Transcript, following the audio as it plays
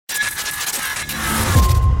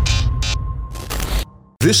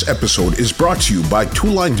This episode is brought to you by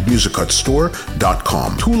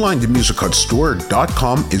TwoLinesMusicHutStore.com.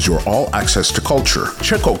 TwoLinesMusicHutStore.com is your all access to culture.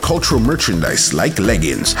 Check out cultural merchandise like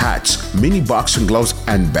leggings, hats, mini boxing gloves,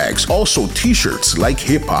 and bags. Also t-shirts like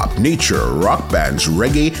hip-hop, nature, rock bands,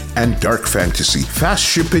 reggae, and dark fantasy. Fast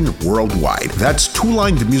shipping worldwide. That's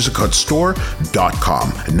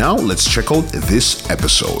TwoLinesMusicHutStore.com. Now let's check out this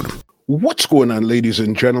episode. What's going on, ladies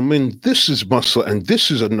and gentlemen? This is Muscle, and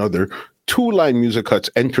this is another Two Line Music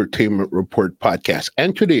Hut's Entertainment Report podcast.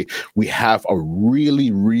 And today we have a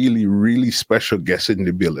really special guest in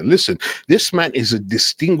the building. Listen, this man is a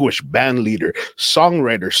distinguished band leader,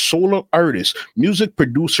 songwriter, solo artist, music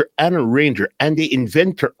producer, and arranger, and the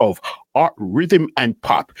inventor of art, rhythm, and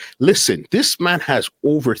pop. Listen, this man has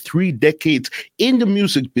over 3 decades in the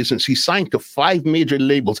music business. He signed to 5 major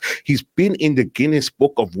labels. He's been in the Guinness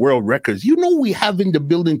Book of World Records. You know, we have in the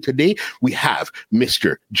building today, we have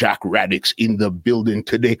Mr. Jack Radix in the building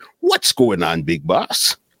today. What's going on, big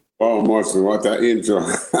boss? Oh, Marcel, what an intro.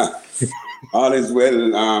 All is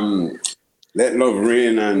well. Let love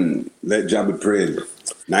reign and let Jah be praised.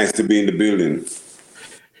 Nice to be in the building.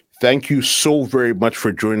 Thank you so very much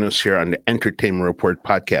for joining us here on the Entertainment Report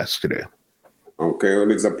podcast today. Okay,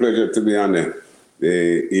 well, it's a pleasure to be on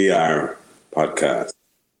the ER podcast.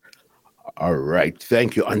 All right,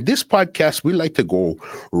 thank you. On this podcast, we like to go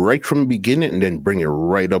right from the beginning and then bring it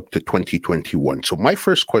right up to 2021. So my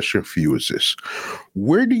first question for you is this.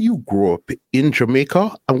 Where do you grow up in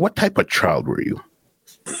Jamaica, and what type of child were you?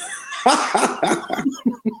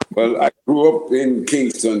 Well, I grew up in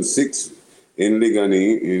Kingston 6 in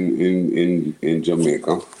Ligani in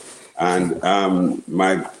Jamaica. And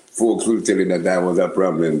my folks will tell you that I was a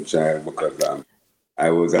problem child because I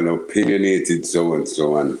was an opinionated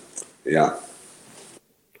so-and-so, and yeah.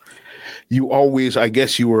 You always, I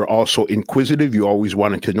guess you were also inquisitive. You always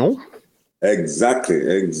wanted to know? Exactly.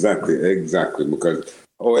 Because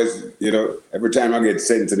always, every time I get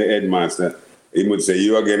sent to the headmaster, he would say,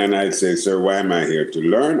 "You again," and I'd say, "Sir, why am I here? To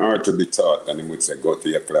learn or to be taught?" And he would say, "Go to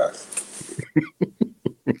your class."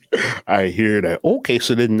 I hear that. Okay,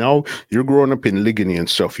 so then now you're growing up in Ligani and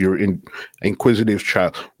stuff. You're an inquisitive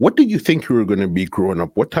child. What did you think you were going to be growing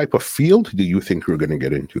up? What type of field do you think you were going to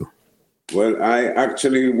get into? Well, I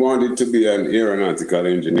actually wanted to be an aeronautical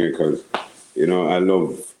engineer because, I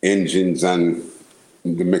love engines and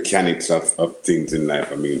the mechanics of things in life.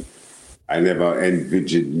 I mean, I never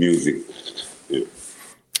envisioned music. Yeah.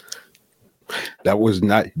 That was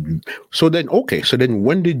not... So then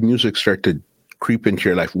when did music start to creep into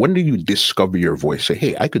your life? When did you discover your voice? Say,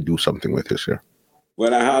 hey, I could do something with this here.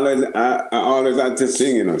 Well, I always had to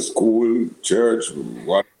sing, school, church,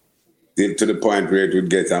 what, to the point where it would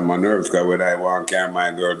get on my nerves, because when I walk carry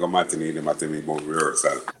my girl go matinee about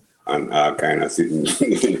rehearsal and kind of sitting.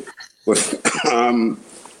 But,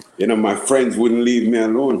 my friends wouldn't leave me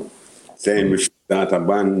alone, saying we should start a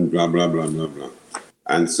band, blah, blah, blah, blah, blah.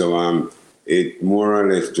 And so it more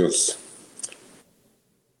or less just...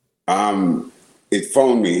 it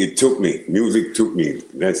found me, it took me. Music took me.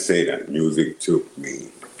 Let's say that. Music took me.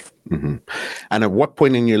 Mm-hmm. And at what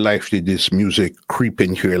point in your life did this music creep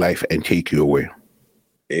into your life and take you away?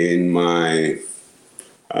 In my,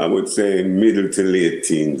 I would say, middle to late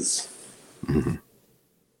teens. Mm-hmm.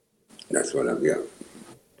 That's what I've got.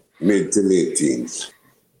 Mid to late teens.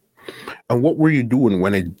 And what were you doing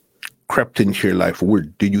when it crept into your life?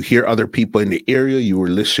 Did you hear other people in the area? You were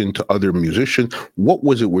listening to other musicians? What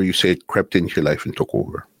was it where you say it crept into your life and took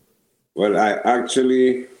over? Well, I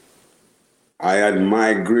had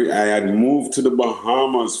moved to the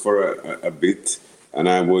Bahamas for a bit, and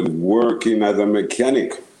I was working as a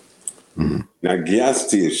mechanic in a gas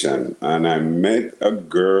station, and I met a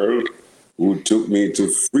girl who took me to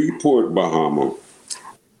Freeport, Bahamas.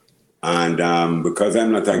 And because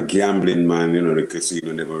I'm not a gambling man, the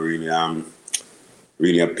casino never really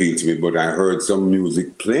appealed to me, but I heard some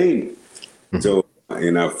music playing. Mm-hmm. So,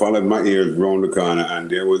 I followed my ears round the corner, and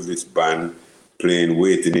there was this band playing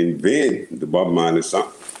Waiting in Vain, the Bob Marley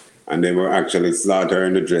song. And they were actually Slaughter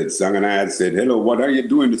and the Dread song. And I had said, "Hello, what are you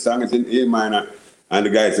doing?" The song is in A minor. And the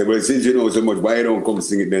guy said, "Well, since you know so much, why don't come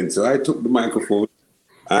sing it then?" So I took the microphone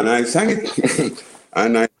and I sang it.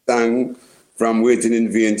 And I sang From Waiting in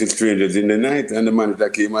Vain to Strangers in the Night. And the manager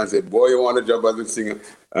came and said, "Boy, you want a job as a singer?"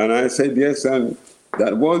 And I said, "Yes." And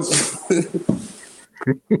that was...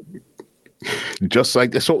 Just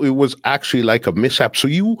like this. So it was actually like a mishap. So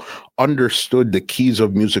you understood the keys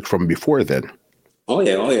of music from before then? Oh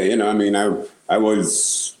yeah. I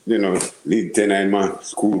was, lead tenor in my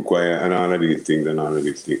school choir and all of these things. I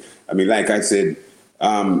mean, like I said,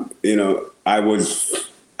 I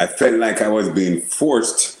felt like I was being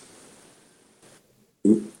forced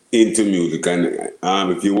into music.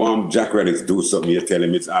 And if you want Jack Reddick to do something, you tell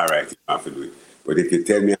him it's all right, you have to do it. But if you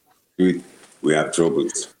tell me how to do it, we have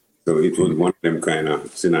troubles. So it was one of them kind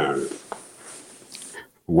of scenarios.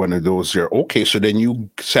 One of those there. Okay, so then you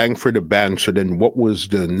sang for the band. So then what was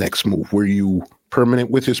the next move? Were you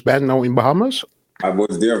permanent with this band now in Bahamas? I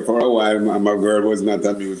was there for a while. My girl was not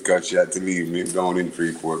amused because she had to leave me down in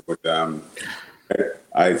Freeport. But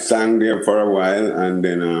I sang there for a while, and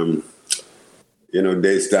then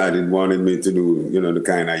they started wanting me to do, the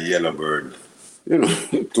kind of Yellowbird,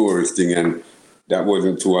 tourist thing, and that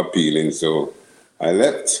wasn't too appealing. So I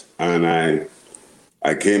left, and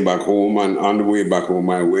I came back home, and on the way back home,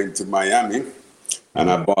 I went to Miami,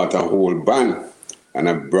 and I bought a whole band, and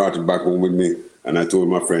I brought it back home with me, and I told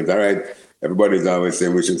my friends, all right, everybody's always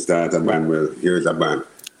saying we should start a band. Well, here's a band.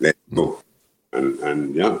 Let's go.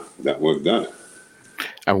 And yeah, that was that.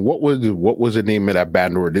 And what was the name of that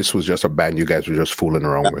band, or this was just a band you guys were just fooling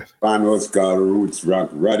around with? The band was called Roots Rock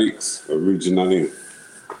Radix originally.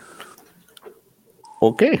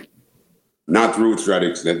 Okay. Not Roots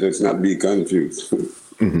Radix. Let's not be confused.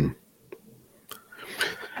 Mm-hmm.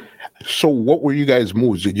 So what were you guys'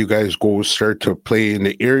 moves? Did you guys go start to play in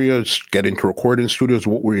the areas, get into recording studios?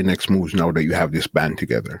 What were your next moves now that you have this band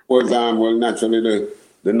together? Well, naturally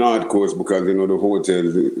the North Coast, because, the hotel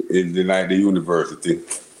is like the university,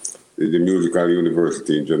 the musical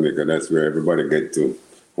university in Jamaica. That's where everybody get to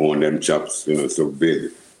own them chops, so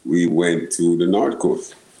big. We went to the North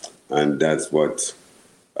Coast, and that's what,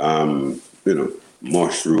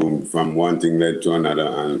 mushroom from one thing led to another.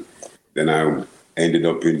 And then I ended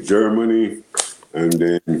up in Germany, and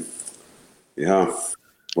then, yeah,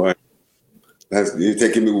 but you're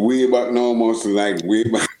taking me way back now, almost like way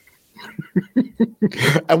back.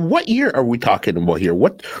 And what year are we talking about here?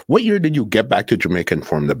 What year did you get back to Jamaica and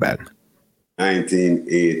form the band?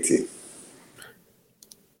 1980.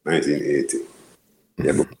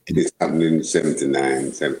 Yeah, but this happened in 79,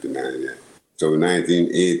 yeah. So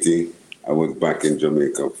 1980, I was back in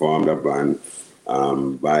Jamaica, formed a band.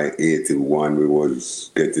 By 81, we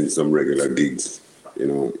was getting some regular gigs, in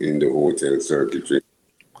the hotel circuitry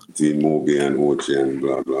between Moby and Ochi and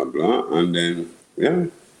blah, blah, blah. And then, yeah.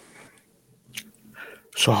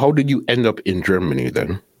 So how did you end up in Germany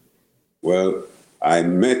then? Well, I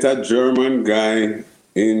met a German guy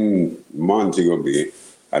in Montego Bay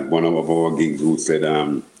at one of our gigs who said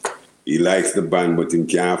he likes the band, but he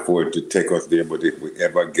can't afford to take us there. But if we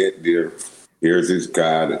ever get there, here's his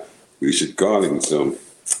card. We should call him. So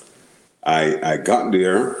I got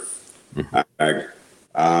there. It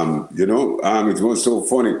was so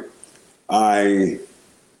funny. I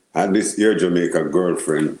had this Air Jamaica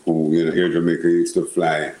girlfriend who, Air Jamaica used to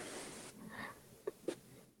fly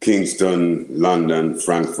Kingston, London,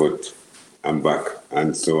 Frankfurt, and back.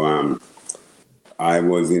 And so I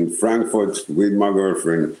was in Frankfurt with my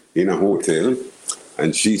girlfriend in a hotel,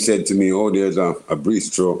 and she said to me, oh, there's a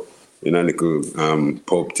bistro in a little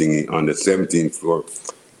pub thingy on the 17th floor.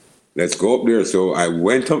 Let's go up there. So I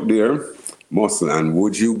went up there, Muscle, and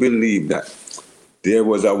would you believe that there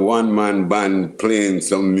was a one-man band playing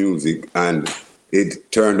some music, and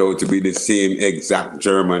it turned out to be the same exact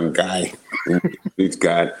German guy. This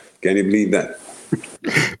guy, can you believe that?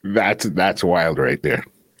 That's wild right there.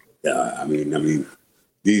 Yeah, I mean,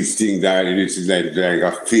 these things this is like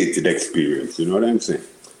a fated experience, you know what I'm saying?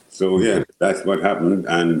 So yeah, that's what happened,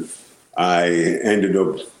 and I ended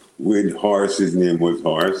up with Horst. His name was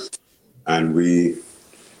Horst, and we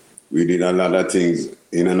did a lot of things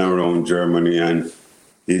in and around Germany, and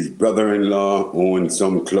his brother-in-law owned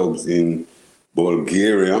some clubs in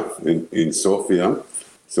Bulgaria, in Sofia.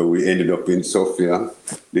 So we ended up in Sofia.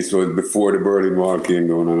 This was before the Berlin Wall came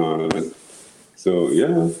down and all of that. So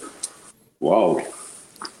yeah, wow.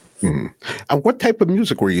 Mm-hmm. And what type of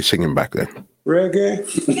music were you singing back then? Reggae.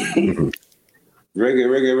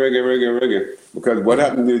 Reggae. Because what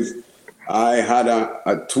happened is I had a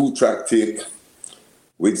 2-track tape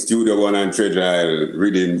with Studio One and Treasure Isle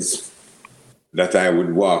rhythms that I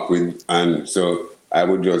would walk with, and so I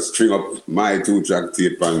would just string up my 2-track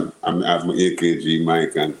tape and I have my AKG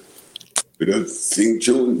mic and we just sing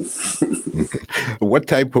tunes. What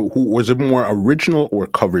type of, who was it, more original or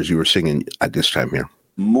covers you were singing at this time here?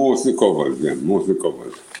 Mostly covers, yeah, mostly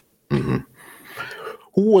covers. Mm-hmm.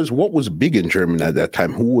 What was big in Germany at that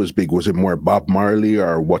time? Who was big? Was it more Bob Marley,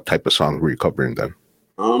 or what type of song were you covering then?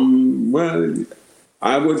 Well,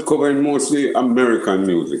 I was covering mostly American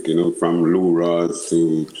music, from Lou Rawls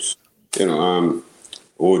to,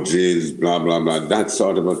 OJ's, blah, blah, blah, that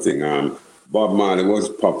sort of a thing. Bob Marley was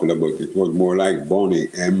popular, but it was more like Boney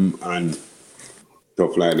M and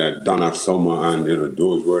stuff like that, Donna Summer, and,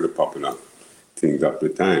 those were the popular things up to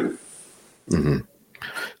time. Mm-hmm.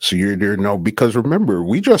 So you're there now because remember,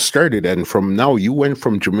 we just started, and from now you went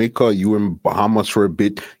from Jamaica, you were in Bahamas for a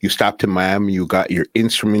bit, you stopped in Miami, you got your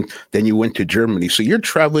instrument, then you went to Germany. So you're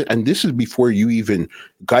traveling, and this is before you even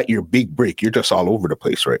got your big break. You're just all over the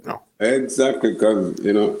place right now. Exactly, because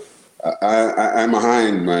I'm a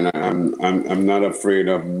hind man. I'm not afraid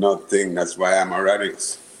of nothing. That's why I'm a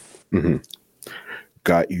Radix. Mm-hmm.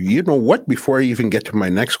 Got you. You know what? Before I even get to my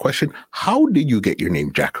next question, how did you get your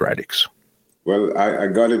name, Jack Radix? Well, I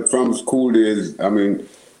got it from school days. I mean,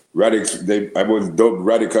 Radix. I was dubbed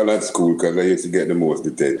Radical at school because I used to get the most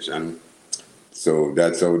attention. So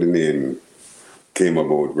that's how the name came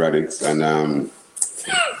about, Radix. And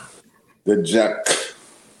the Jack,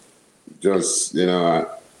 just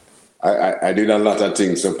I did a lot of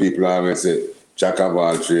things. So people always say Jack of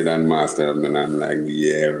all trade and master, and I'm like,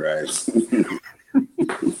 yeah, right.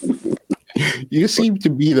 You seem to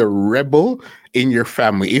be the rebel in your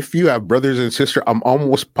family. If you have brothers and sisters, I'm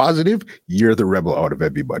almost positive you're the rebel out of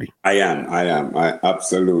everybody. I am. I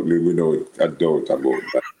absolutely, without a doubt about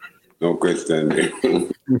that. No question.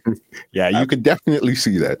 Yeah, you could definitely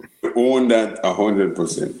see that. Own that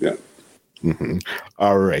 100%. Yeah. Mm-hmm.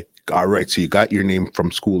 All right. So you got your name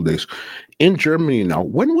from school days. In Germany now,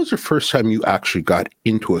 when was the first time you actually got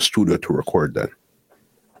into a studio to record then?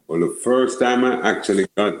 Well, the first time I actually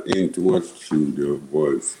got into a studio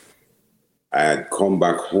was I had come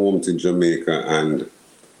back home to Jamaica, and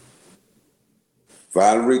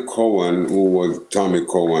Valerie Cohen, who was Tommy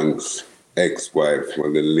Cohen's ex-wife,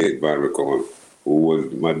 well, the late Valerie Cohen, who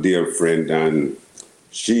was my dear friend, and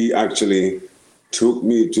she actually took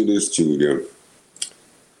me to the studio,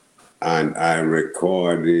 and I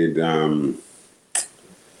recorded,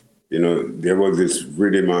 there was this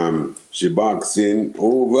rhythm, she boxing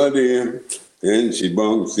over there, and she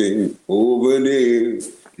bouncing over there.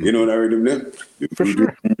 You know that rhythm there? For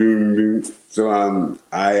sure. So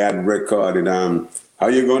I had recorded, how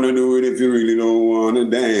you gonna do it if you really don't wanna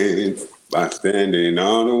dance? By standing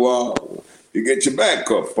on the wall, you get your back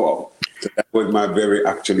up, Paul. So that was my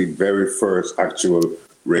very first actual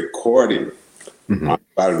recording on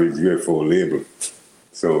Valerie's UFO label.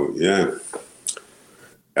 So yeah,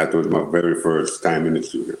 that was my very first time in the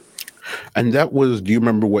studio. And that was, do you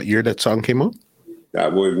remember what year that song came out?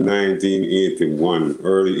 That was 1981,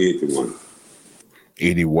 early 81.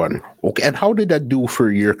 81. Okay. And how did that do for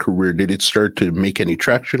your career? Did it start to make any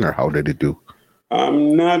traction, or how did it do?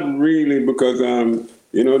 Not really, because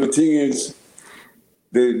the thing is,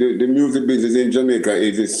 the music business in Jamaica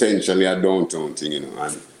is essentially a downtown thing, and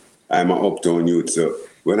I'm an uptown youth. So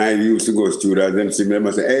when I used to go to studios, them see me,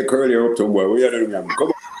 they say, "Hey, Curly, uptown boy, what you doing?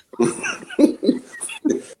 Come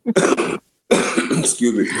on."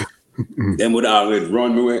 Excuse me. Them would always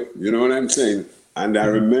run away, you know what I'm saying? And I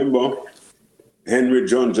remember Henry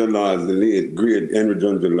John Laws, the late, great Henry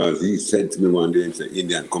John Laws, he said to me one day, he said,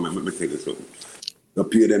 "Indian, come and let me tell you something. Don't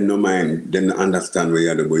pay them no mind, them understand where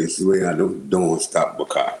you're the boy. You see where you don't stop,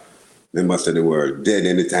 because remember said the word dead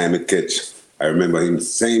anytime it catch." I remember him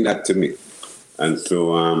saying that to me. And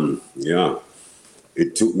so,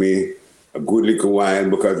 it took me a good little while,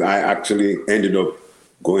 because I actually ended up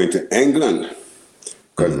going to England.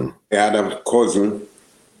 Because I had a cousin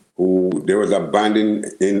there was a band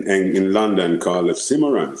in London called the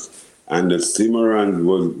Cimarrons. And the Cimarrons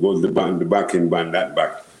was the backing band that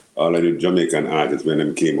backed all of the Jamaican artists when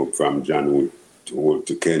them came up from John Wood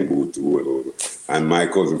to Ken Booth to whatever. And my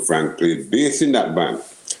cousin Frank played bass in that band.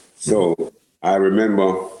 So I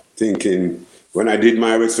remember thinking, when I did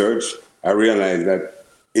my research, I realized that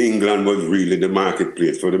England was really the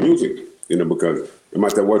marketplace for the music, because no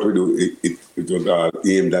matter what we do, it was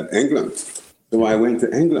aimed at England. So I went to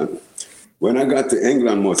England. When I got to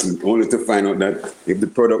England, only to find out that if the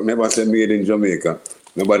product never said made in Jamaica,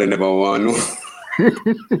 nobody never want to know.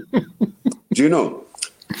 Do you know?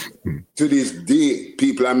 To this day,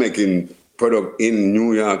 people are making product in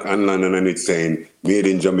New York and London, and it's saying made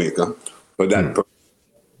in Jamaica. But that product,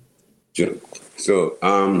 So,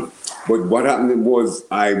 but what happened was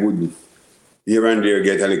I would here and there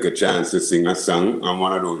get a little chance to sing a song on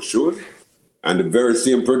one of those shows. And the very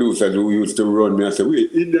same producers who used to run me, I said,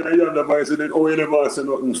 "Wait, Indian, I hear the voice," and then, "Oh, you never say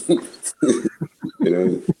nothing."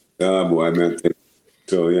 Boy, man.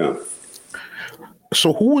 So, yeah.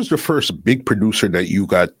 So who was the first big producer that you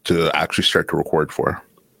got to actually start to record for?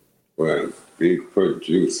 Well, big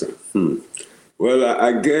producer. Well,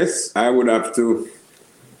 I guess I would have to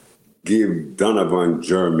give Donovan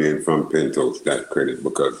Germain from Penthouse that credit,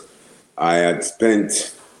 because I had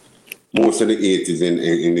spent most of the 80s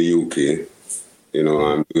in the UK.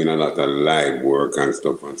 I'm doing a lot of live work and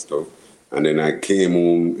stuff. And then I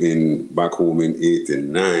came back home in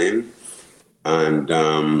 89, and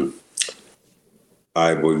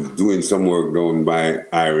I was doing some work down by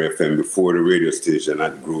IRFM before the radio station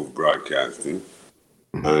at Grove Broadcasting.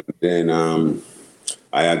 And then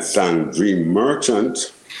I had sang Dream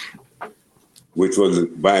Merchant, which was,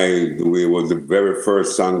 by the way, was the very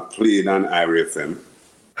first song played on IRFM.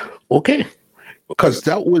 Okay.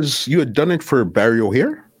 Because you had done it for Barry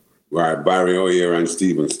O'Hare? Right, Barry O'Hare and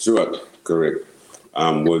Stephen Stewart, correct,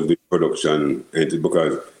 was the production entity,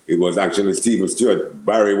 because it was actually Stephen Stewart.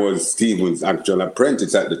 Barry was Stephen's actual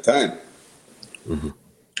apprentice at the time. Mm-hmm.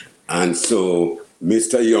 And so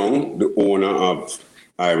Mr. Young, the owner of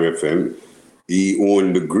IRFM, he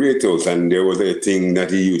owned the Great House, and there was a thing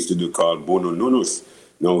that he used to do called Bono Nonus.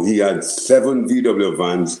 Now, he had 7 VW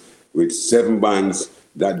vans with 7 bands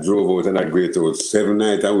that drove out of that Great House 7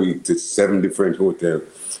 nights a week to 7 different hotels.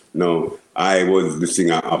 Now, I was the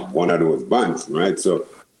singer of one of those bands, right? So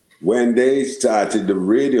when they started the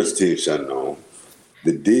radio station now,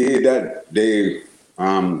 the day that they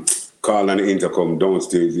called on the intercom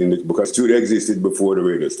downstairs, because studio existed before the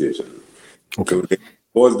radio station. Okay. So they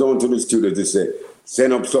goes down to the studio to say,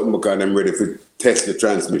 send up something because I'm ready to test the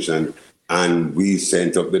transmission. And we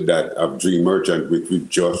sent up the dot of Dream Merchant, which we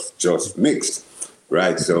just mixed,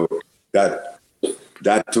 right? So that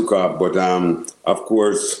took off. But of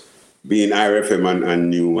course, being IRFM and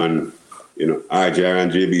new, and RJR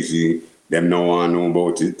and JBC, them know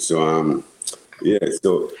about it. So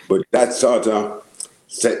but that sort of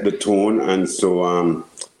set the tone. And so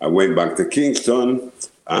I went back to Kingston,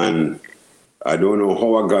 and I don't know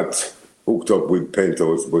how I got hooked up with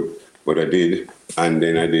Penthouse, but I did. And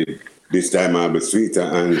then I did This Time I'll Be Sweeter.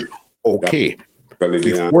 And okay.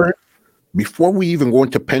 Before we even go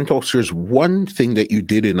into Penthouse, there's one thing that you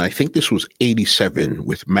did, and I think this was 87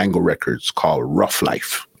 with Mango Records, called Rough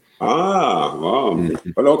Life. Ah, wow.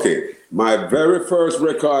 Mm-hmm. Well, okay. My very first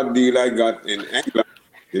record deal I got in England,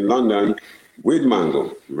 in London, with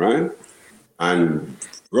Mango, right? And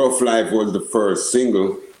Rough Life was the first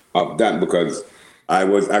single of that, because I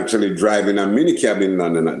was actually driving a minicab in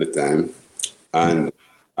London at the time, and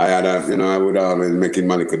I had I would always making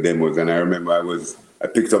Malika demos, and I remember I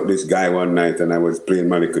picked up this guy one night and I was playing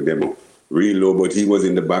Malika demo real low, but he was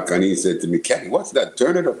in the back and he said to me, "Kenny, what's that?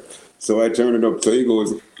 Turn it up." So I turned it up. So he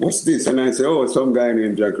goes, "What's this?" And I said, "Oh, some guy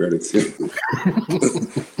named Jack Radix."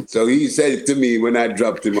 So he said to me when I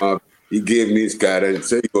dropped him off, he gave me his card, and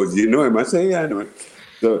so he goes, "You know him?" I said, "Yeah, I know him."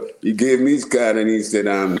 So he gave me his card and he said,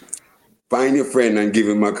 "Find your friend and give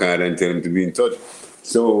him my card and tell him to be in touch."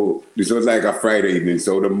 So this was like a Friday evening.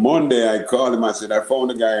 So the Monday I called him, I said, "I found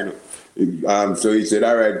a guy." So he said,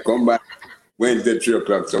 "All right, come back Wednesday 3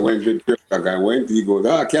 o'clock. So Wednesday 3 o'clock I went. He goes,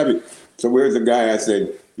 Cabby, so where's the guy? I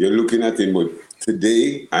said, "You're looking at him, but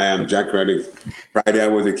today I am Jack Radix. Friday I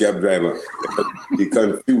was a cab driver." He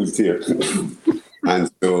confused here.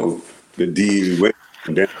 And so the deal went.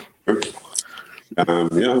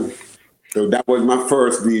 So that was my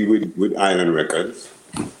first deal with Island Records.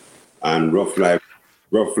 And Rough Life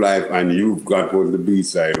and You've Got was the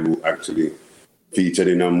B-side, who actually featured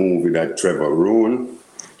in a movie that Trevor Rowan,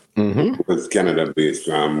 who was Canada-based,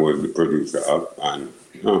 was the producer of. And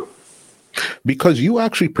because you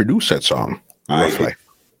actually produced that song, Rough Life.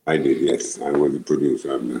 I did, yes. I was the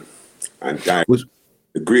producer of that. And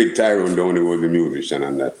the great Tyrone Downey was the musician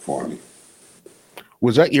on that for me.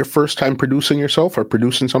 Was that your first time producing yourself or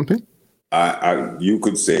producing something? You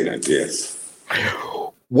could say that, yes.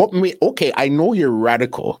 Okay, I know you're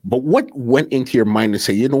radical, but what went into your mind to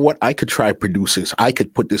say, you know what, I could try produce this, I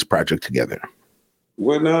could put this project together?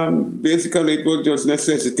 Well, basically it was just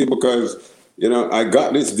necessity, because, I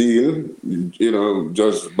got this deal,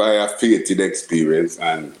 just by a fated experience,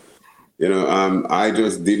 and, I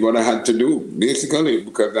just did what I had to do, basically,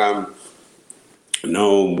 because,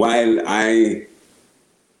 while I,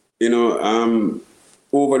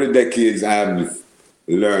 over the decades, I've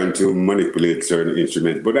learned to manipulate certain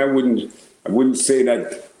instruments, but I wouldn't say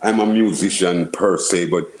that I'm a musician per se,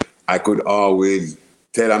 but I could always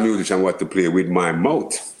tell a musician what to play with my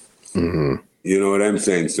mouth. Mm-hmm. You know what I'm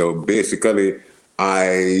saying? So basically,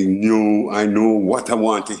 I know what I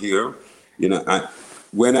want to hear.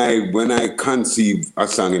 When I conceive a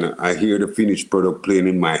song, I hear the finished product playing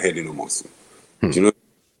in my head, muscle. Mm-hmm.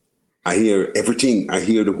 I hear everything. I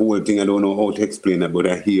hear the whole thing. I don't know how to explain it, but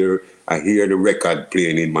I hear the record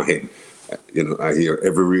playing in my head. I hear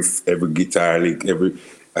every riff, every guitar lick,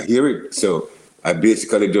 I hear it. So I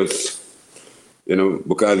basically just,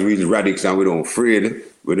 because we're Radix and we don't afraid,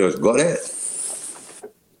 we just go there.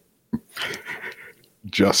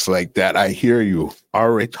 Just like that. I hear you. All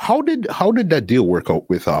right. How did that deal work out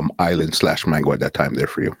with Island/Mango at that time there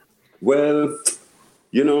for you? Well,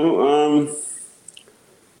 you know,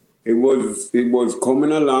 it was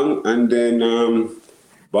coming along, and then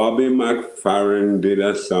Bobby McFerrin did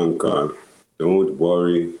a song called "Don't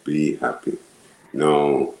Worry, Be Happy."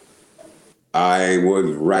 Now, I was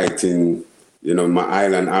writing. My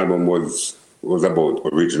Island album was about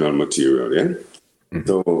original material, yeah.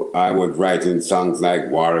 So I was writing songs like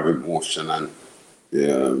War of Emotion and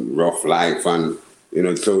Rough Life. And,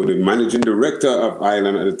 so the managing director of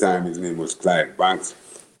Island at the time, his name was Clyde Banks.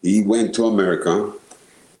 He went to America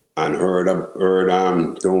and heard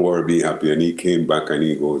Don't Worry, Be Happy. And he came back and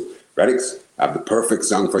he goes, Radix, I have the perfect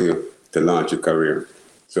song for you to launch your career.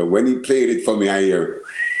 So when he played it for me, I hear,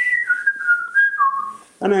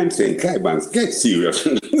 and I'm saying, Clyde Banks, get serious.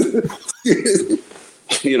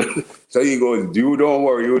 So he goes, you don't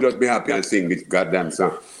worry, you just be happy and sing this goddamn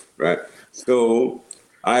song, right? So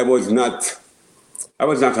I was not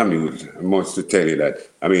amused, I must tell you that.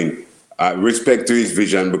 I mean, respect to his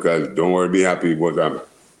vision, because Don't Worry, Be Happy was a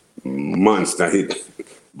monster hit.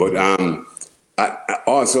 But I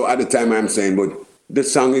also at the time I'm saying, but the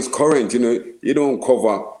song is current, you don't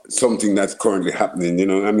cover something that's currently happening,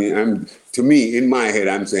 I mean, to me, in my head,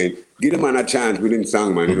 I'm saying, give the man a chance with him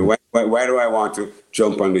song, man. Why do I want to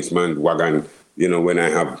jump on this man's wagon, when I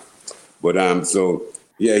have, but so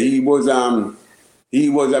yeah, he was a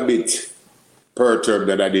bit perturbed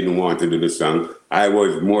that I didn't want to do the song. I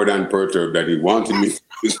was more than perturbed that he wanted me to do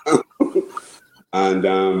the song.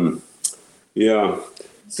 And yeah,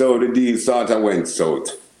 so the deal sort of went south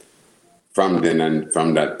from then and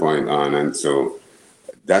from that point on, and so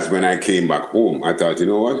that's when I came back home. I thought, you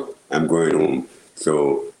know what, I'm going home.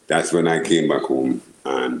 So that's when I came back home,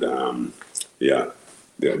 and yeah,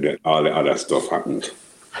 all the other stuff happened.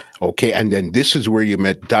 Okay, and then this is where you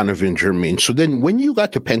met Donovan Germain. So then when you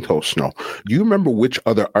got to Penthouse now, do you remember which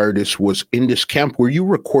other artist was in this camp? Were you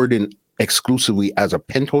recording exclusively as a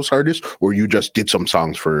Penthouse artist, or you just did some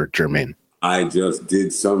songs for Germain? I just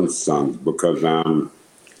did some songs because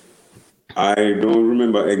I don't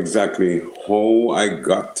remember exactly how I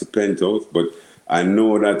got to Penthouse, but I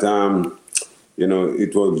know that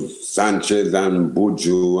it was Sanchez and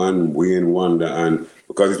Buju and Wayne Wonder, and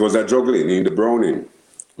because it was a juggling in the Browning.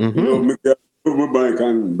 Me get my bike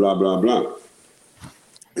and blah blah blah.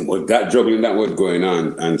 It was that juggling that was going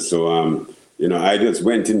on, and so I just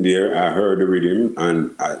went in there. I heard the rhythm,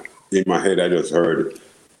 and in my head I just heard,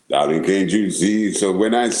 "Darling, can't you see?" So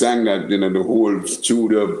when I sang that, the whole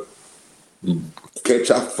studio catch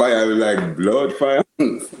a fire like blood fire.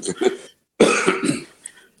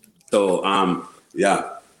 So yeah,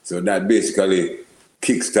 so that basically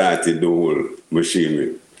kick-started the whole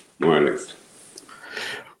machinery, more or less.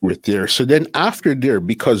 Right there. So then after there,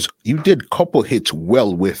 because you did a couple hits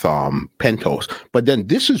well with Penthouse, but then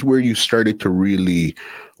this is where you started to really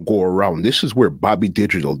go around. This is where Bobby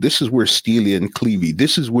Digital, this is where Steely and Clevie,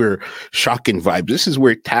 this is where Shocking Vibes, this is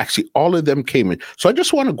where Taxi, all of them came in. So I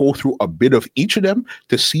just want to go through a bit of each of them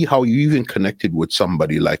to see how you even connected with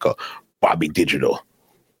somebody like a Bobby Digital.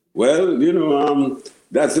 Well,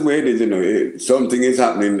 that's the way it is, something is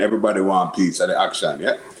happening, everybody wants a piece of the action,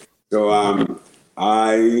 yeah? So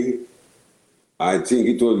I think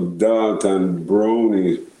it was Dalton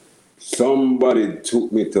Brownie. Somebody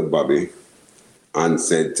took me to Bobby and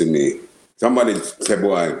said to me, somebody said,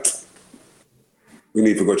 boy, we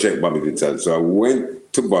need to go check Bobby Digital. So I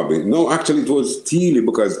went to Bobby. No, actually it was Steely,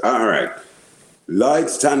 because, all right, Lloyd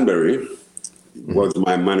Stanbury was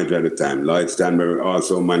my manager at the time. Lloyd Stanbury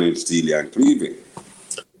also managed Steely and Clevie.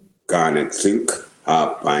 Garnet Silk,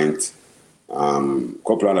 Half Pint,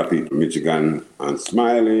 couple other people, Michigan and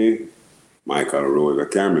Smiley, Michael Rose, I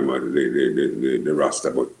can't remember the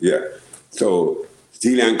roster, but yeah. So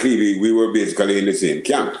Steely and Clevie, we were basically in the same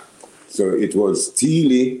camp. So it was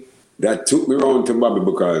Steely that took me around to Bobby,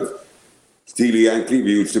 because Steely and Clevie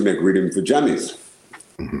used to make rhythm for Jammies.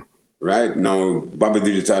 Right? Now, Bobby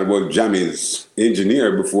Digital was Jammies'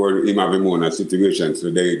 engineer before him having won a situation, so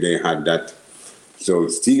they had that. So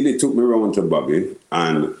Steely took me around to Bobby,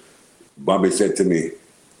 and Bobby said to me,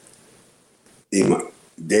 he want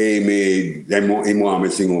me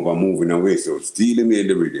sing over Moving Away. So Steely made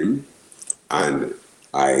the rhythm, and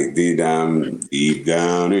I did Deep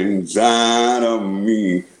Down Inside of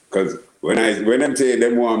Me. Because when I'm saying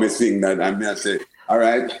them want me sing that, I say, all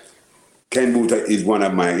right, Ken Boothe is one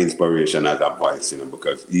of my inspiration as a voice,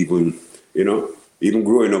 because even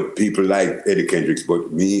growing up, people like Eddie Kendricks,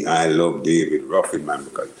 but me, I love David Ruffin, man,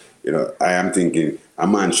 because, I am thinking, a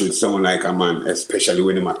man should sound like a man, especially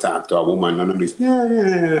when he talk to a woman. None of this, you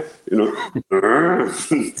know,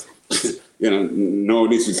 you know, no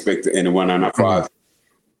disrespect to anyone on a father.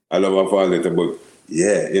 I love a father, but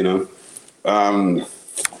yeah, you know.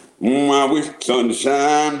 I wish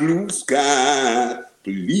sunshine, blue sky,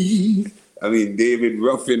 please. I mean, David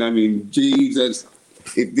Ruffin, I mean, Jesus.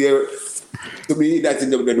 If there, to me, that is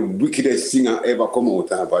the wickedest singer ever come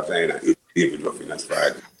out of China. It's David Ruffin, as far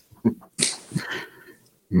as.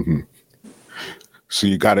 So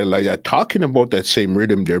you got it like that. Talking about that same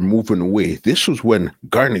rhythm, they're moving away. This was when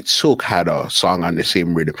Garnet Silk had a song on the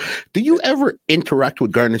same rhythm. Did you ever interact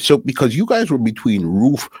with Garnet Silk? Because you guys were between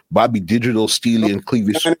Roof, Bobby Digital, Steely, and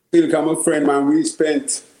Cleavy. Garnet Silk, I'm a friend, man. We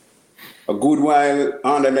spent a good while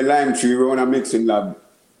under the lime tree around a mixing lab.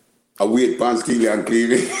 I wait for Steely and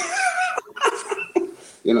Cleavy.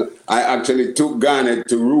 You know, I actually took Garnet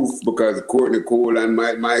to Roof because Courtney Cole and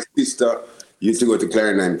my sister used to go to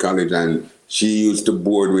Clarendon College, and she used to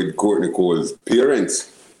board with Courtney Cole's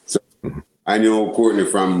parents. So I know Courtney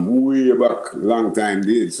from way back, long time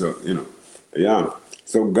did. So, you know, yeah.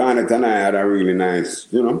 So Garnet and I had a really nice,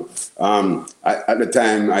 you know. At the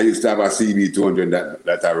time, I used to have a CB200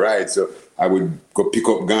 that I ride. So I would go pick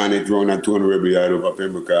up Garnet around at 200 Rebel Yard over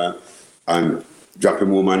Pembroke and drop him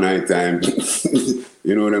home at night time.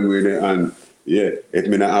 You know what I mean? And yeah, if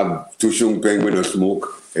me not have two shung peng, we no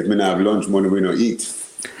smoke. If me not have lunch money, we no eat.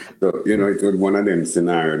 So, you know, it was one of them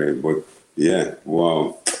scenarios. But yeah,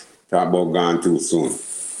 wow. Talk about gone too soon.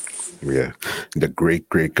 Yeah, the great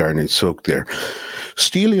Garnet Silk there.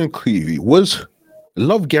 Steely and Cleavy, was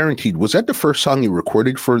Love Guaranteed, was that the first song you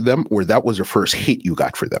recorded for them, or that was the first hit you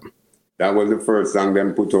got for them? That was the first song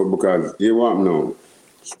them put out because, you want to know,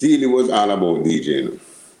 Steely was all about DJing.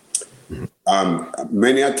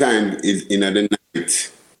 Many a time in the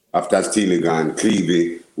night after Steely gone,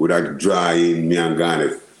 Cleavy would have draw in me and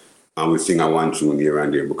Garnet, and we sing a one tune here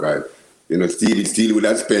and there because, you know, Steely would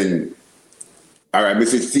have spent, all right,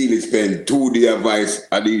 Mrs. Steely spent 2 days advice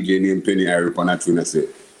a DJ named Penny Harry on that tune and say,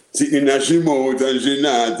 sitting in she mouth and she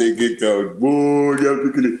not take it out. Boy, you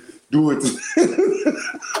have to do it.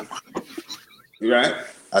 Right?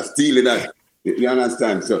 I Steely that. You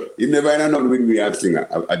understand? So you never had nothing with me as singer,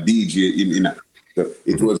 a DJ in that. So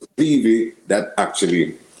it was Cleavy that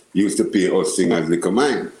actually used to pay us singers the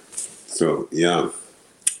command. So yeah,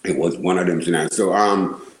 it was one of them singers. So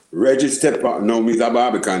Reggie Stepper, no, he's a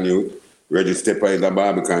Barbican youth. Reggie Stepper is a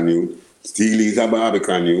Barbican youth. Steely is a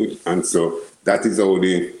Barbican youth. And so that is how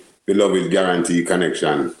the Love is Guaranteed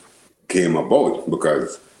connection came about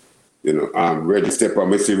because, you know, Reggie Stepper,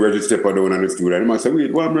 I see Reggie Stepper down on the studio. And I say,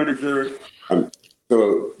 wait, what I'm ready for?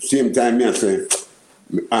 So same time, me I say,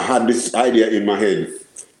 I had this idea in my head.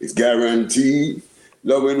 It's guaranteed.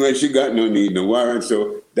 Loving when she got no need, no warrant.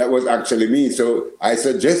 So that was actually me. So I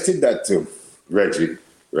suggested that to Reggie,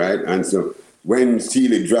 right? And so when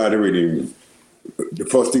Steely draw the rhythm, the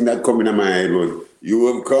first thing that came in my head was,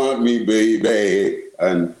 you have caught me, baby.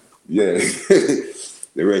 And yeah,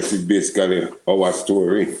 the rest is basically our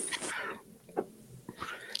story.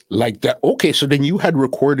 Like that. Okay, so then you had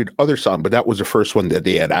recorded other songs, but that was the first one that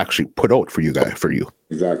they had actually put out for you guys, for you.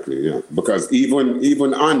 Exactly, yeah. Because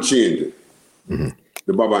even Unchained, the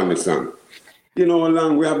Bob and the song, you know,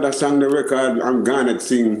 along we have that song, the record, and Garnet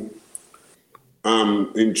sing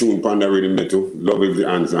in tune Panda Rhythm Metal, Love is the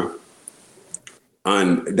Answer.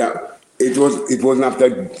 And that it wasn't after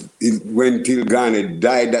when Till Garnet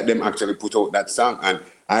died that them actually put out that song, and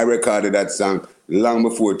I recorded that song long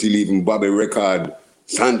before Till even Bobby recorded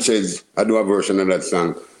Sanchez. I do a version of that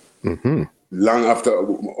song. Long after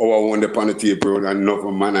our one upon the tape road, and enough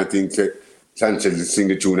of man I think say Sanchez sing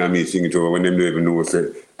the tune and me sing it over when them don't even know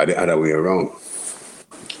say the other way around.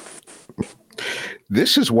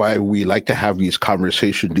 This is why we like to have these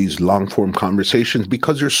conversations, these long-form conversations,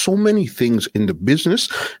 because there's so many things in the business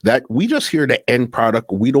that we just hear the end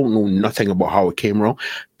product. We don't know nothing about how it came around.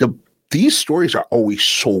 These stories are always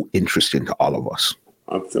so interesting to all of us.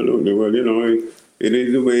 Absolutely. Well, you know, it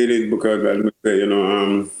is the way it is because, as we say,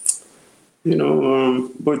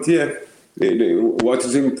 but yeah, what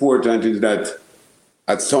is important is that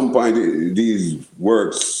at some point these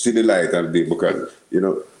works see the light of day because, you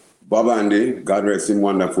know, Bob Andy, God rest him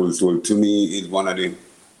wonderful soul, to me is one of the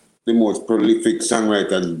most prolific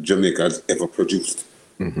songwriters Jamaica has ever produced.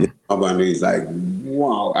 Bob Andy is like,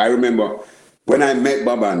 wow. I remember when I met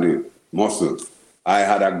Bob Andy, Muscle, I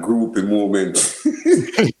had a groupie moment.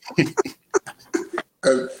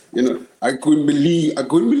 You know, I couldn't believe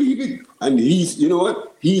it. And you know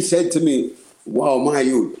what? He said to me, wow, my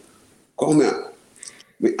youth, come here.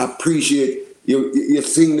 We appreciate, you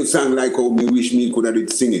sing the song like how me wish me could have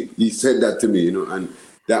did sing it. He said that to me, and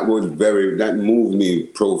that moved me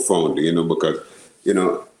profoundly, because,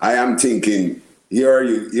 I am thinking, here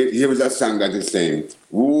is a song that is saying,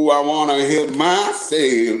 ooh, I want to hear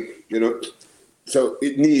myself, So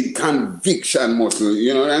it needs conviction muscle,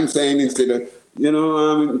 you know what I'm saying? Instead of,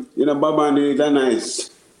 Baba is a nice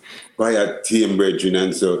quiet team brethren,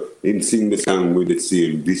 and so him sing the song with the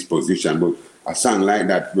same disposition, but a song like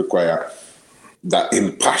that require that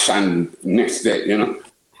impassionedness that,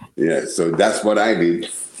 Yeah, so that's what I did.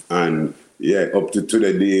 And yeah, up to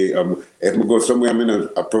the day, if we go somewhere, I'm in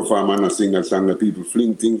a perform and I sing a song, that people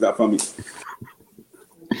fling things up on me.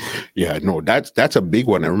 Yeah, no, that's a big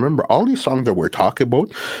one. I remember all these songs that we're talking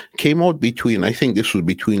about came out between, I think this was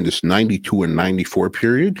between this 92 and 94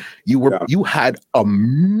 period. You had a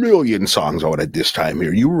million songs out at this time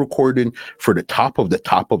here. You were recording for the top of the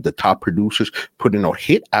top producers, putting out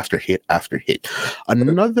hit after hit after hit.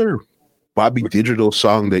 Another Bobby Digital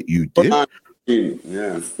song that you did.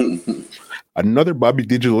 Yeah. Another Bobby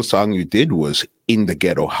Digital song you did was In the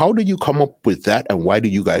Ghetto. How did you come up with that, and why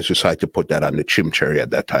did you guys decide to put that on the Chim Cherry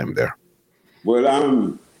at that time there?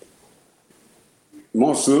 Well,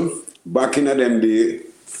 Muscle, back in them day,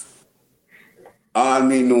 all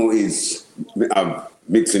me know is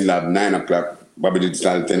Mixing Lab 9 o'clock, Bobby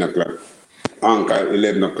Digital 10 o'clock, Anchor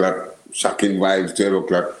 11 o'clock, Shocking Vibes 12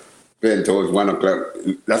 o'clock, Penthouse 1 o'clock.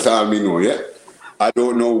 That's all me know, yeah? I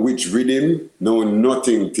don't know which rhythm, know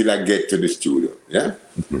nothing till I get to the studio, yeah?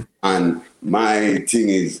 Mm-hmm. And my thing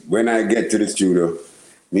is, when I get to the studio,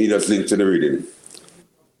 me just link to the rhythm.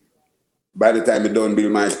 By the time I don't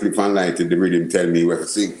build my split and light, the rhythm tell me where to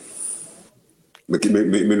sing. Me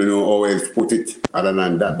don't always put it other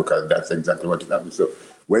than that, because that's exactly what it happens. So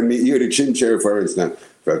when me hear the Chim Cherry, for instance,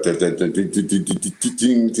 all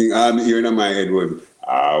me hearing in my head was,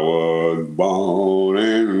 I was born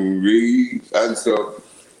and raised, and so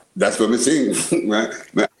that's what I sing. Right?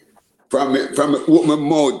 From open my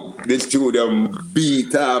mouth, the studio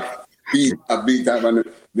beat up, and me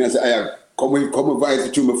I say, I have come advise the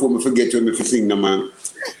tune before me forget when me sing the man.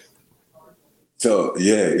 So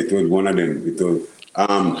yeah, it was one of them. It was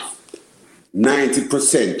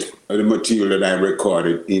 90% of the material that I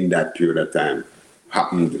recorded in that period of time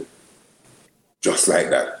happened just like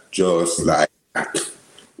that.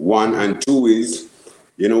 One and two is,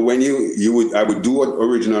 when I would do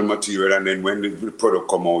original material, and then when the product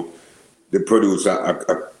come out, the producer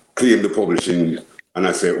claim the publishing, and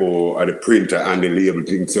I say, or the printer and the label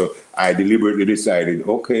thing. So I deliberately decided,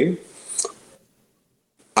 okay,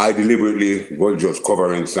 I deliberately was just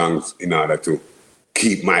covering songs in order to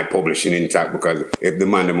keep my publishing intact, because if the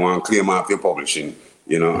man want to claim off your publishing,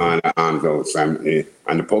 and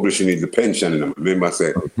the publishing is the pension. Remember I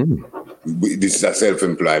said, this is a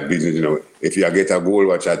self-employed business, if you get a gold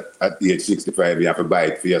watch at age 65, you have to buy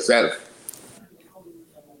it for yourself.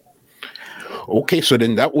 Okay, so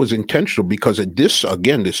then that was intentional, because at this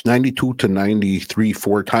 92 to 93,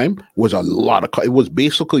 4 time was a lot of, it was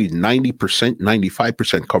basically 90%,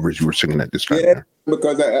 95% covers you were singing at this time. Yeah,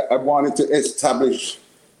 because I wanted to establish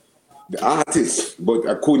the artist, but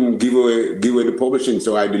I couldn't give away the publishing,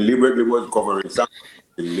 so I deliberately was covering something.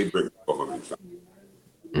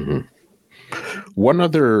 Mm-hmm. One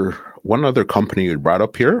other company you brought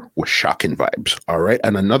up here was Shocking Vibes, all right?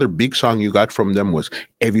 And another big song you got from them was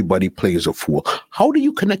Everybody Plays a Fool. How do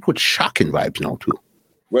you connect with Shocking Vibes now, too?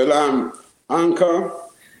 Well, Anchor,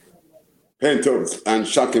 Penthouse, and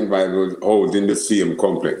Shocking Vibes was in the same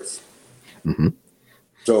complex. Mm-hmm.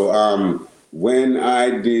 So when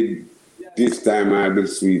I did This Time I'll Be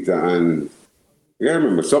Sweeter, and I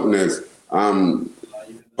remember something else,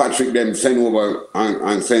 Patrick then sent over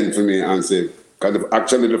and sent to me and said, because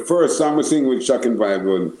actually the first song I sing with Shocking Vibe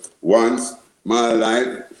was Once My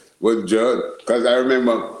Life was Just, because I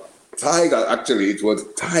remember Tiger, actually it was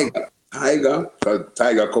Tiger, because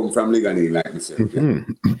Tiger come from Ligani, like me said.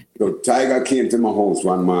 Mm-hmm. So Tiger came to my house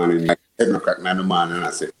one morning, like 7 o'clock in the morning, and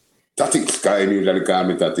I said, Tatix, because he usually call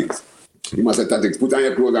me Tatix. He must say, Tatix, put on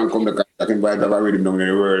your clothes and come to Shocking Vibe, have already done in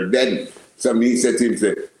the world. Then, so me said to him,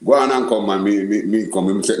 say, go on and come, and me come.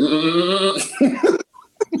 Him say,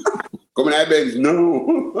 come in, I beg,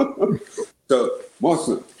 no. So,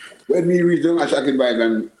 Muscle, when me reach my Shocking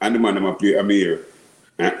Vibe and the man I'm play, I'm here.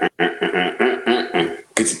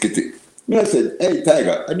 Kitty. Me I said, hey,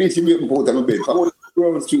 Tiger, I need to be out of my bed. I want to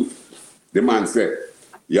go to. The man said,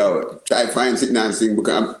 yo, try find sitting and sing,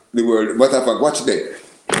 because the word, what if I watch that?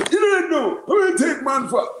 You don't know, I'm going to take man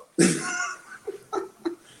for.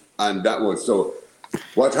 And that was, so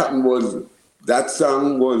what happened was, that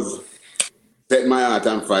song was Set My Heart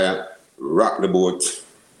on Fire, Rock the Boat,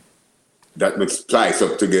 that we splice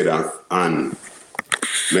up together and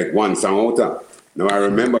make one song out of. Now I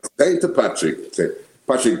remember saying to Patrick,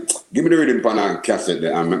 Patrick, give me the rhythm pan and cassette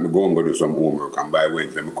there and make me go and go do some homework, and by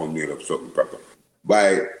Wednesday me come nail up something proper.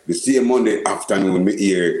 By the same Monday afternoon, me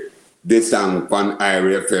hear this song on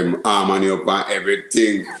Irie FM, harmony up and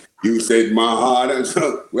everything. You said my heart, and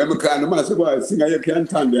so when me call the master boy, singer, you can't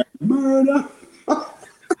stand there. Murder.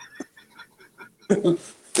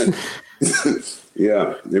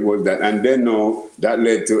 Yeah, it was that. And then that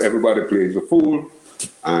led to Everybody Plays the Fool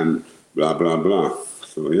and blah, blah, blah.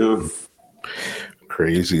 So, yeah.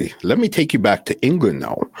 Crazy. Let me take you back to England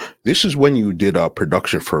now. This is when you did a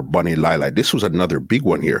production for Bunny Lila. This was another big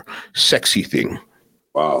one here. Sexy Thing.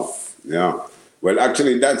 Wow. Yeah. Well,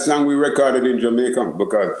 actually, that song we recorded in Jamaica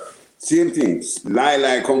because same thing.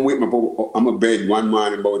 Lila come with me. I'm a bed one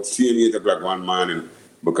morning, about 8 o'clock one morning.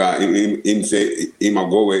 Because him say, him a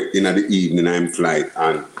go away in the evening, I'm flight.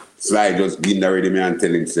 And Sly just give the rhythm and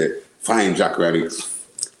tell him, say, find Jack Radix.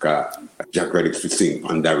 Because Jack Radix to sing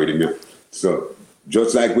on that rhythm. So,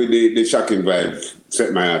 just like with the Shocking Vibes,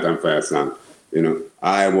 Set My Heart on Fire song,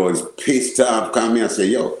 I was pissed off. Come here and say,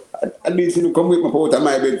 yo, at least you come with me out of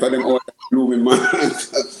my bed for them all that blooming man.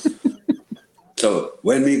 So,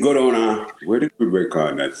 when we go down, where did we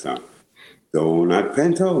record that song? Down at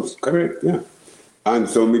Penthouse, correct, yeah. And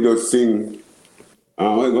so me just sing, I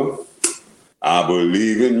go, I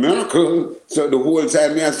believe in miracles. So the whole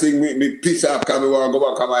time me I sing, me piss off, because I want to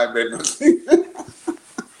go back on my bed and sing.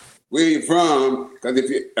 Where you from? Because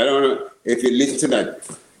I don't know, if you listen to that,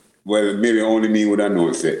 well, maybe only me would have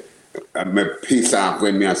known, say, me piss off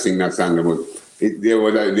when me I sing that song. There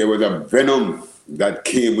was a venom that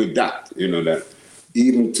came with that, that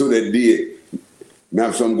even to the day, me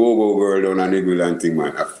have some go-go girl down on the grill and thing,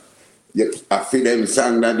 man. I feel them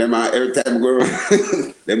song that them every time go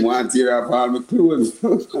them want to tear off all my clothes.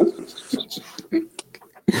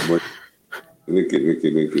 But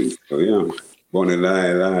wicked. So yeah. Bunny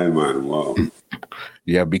lie, man. Wow.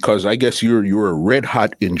 Yeah, because I guess you're red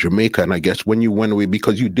hot in Jamaica, and I guess when you went away,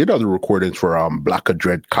 because you did other recordings for Black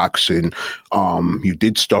Dread Coxon, you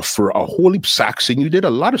did stuff for a whole heap Saxon, you did a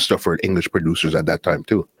lot of stuff for English producers at that time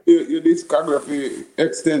too. Your discography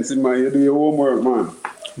extensive, man. You do your homework, man.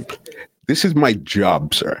 This is my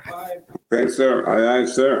job, sir. Thanks, sir. Aye,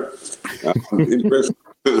 sir. I'm impressed.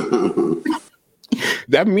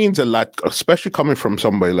 That means a lot, especially coming from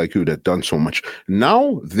somebody like you that done so much.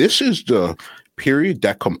 Now, this is the period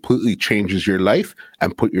that completely changes your life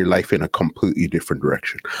and put your life in a completely different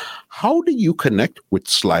direction. How do you connect with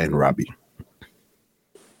Sly and Robbie?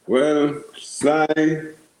 Well, Sly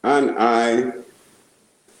and I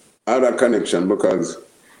had a connection because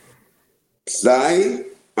Sly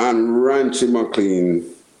and Ranchy McLean,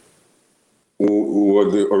 who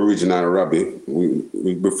was the original Robbie,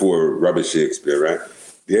 before Robbie Shakespeare, right?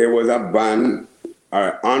 There was a band,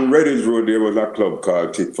 on Reddit's Road, there was a club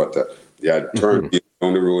called Tit for Tat. They had turned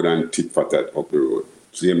down the road and Tit for Tat up the road.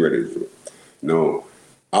 Same Reddit's Road. No.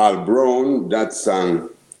 Al Brown, that song,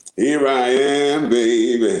 Here I Am,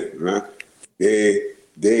 Baby, right?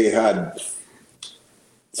 They had...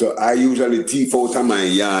 So I usually thief out of my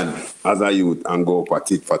yard as a youth and go for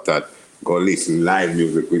Tit for Tat, go listen live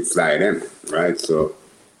music with Sly them, right? So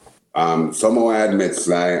somehow I had met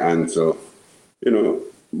Sly, and so,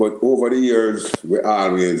 but over the years, we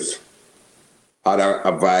always had a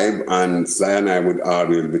vibe, and Sly and I would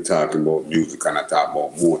always be talking about music, and I talk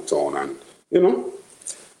about Motown, and,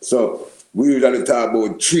 So we usually talk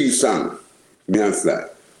about 3 songs, me and Sly.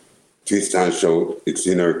 Twist and Shout, It's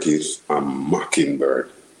Inner Kiss, and Mockingbird.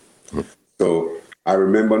 So I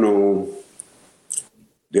remember now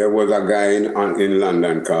there was a guy in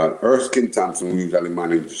London called Erskine Thompson, who usually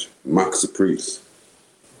managed Maxi Priest.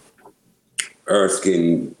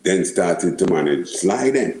 Erskine then started to manage Sly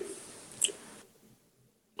then.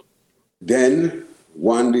 Then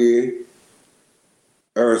one day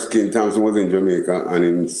Erskine Thompson was in Jamaica and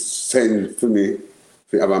he sent for me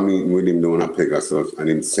to have a meeting with him down at Pegasus, and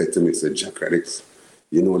he said to me, said, Jack Radix,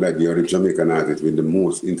 you know that you're the Jamaican artist with the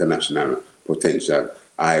most international potential.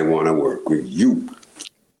 I want to work with you.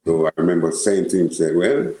 So I remember saying to him, say,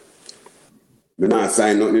 well, we're not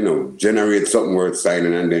sign nothing, generate something worth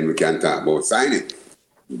signing, and then we can talk about signing.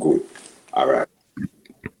 Good. All right.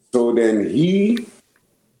 So then he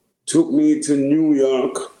took me to New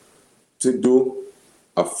York to do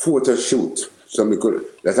a photo shoot. So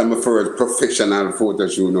that's my first professional photo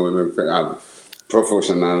shoot,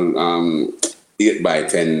 professional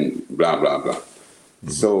 8x10, blah, blah, blah. Mm-hmm.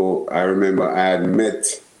 So I remember I had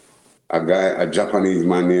met a Japanese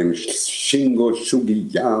man named Shingo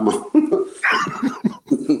Sugiyama,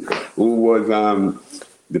 who was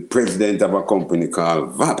the president of a company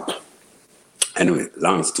called VAP. Anyway,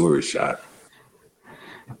 long story short,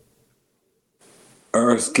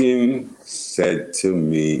 Erskine said to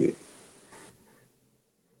me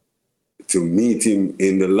to meet him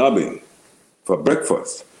in the lobby for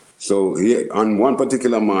breakfast. So on one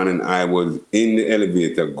particular morning, I was in the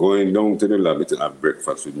elevator going down to the lobby to have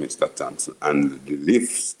breakfast with Mr. Thompson, and the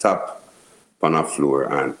lift stopped on a floor,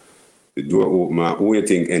 and the door opened. Who you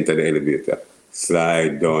think entered the elevator?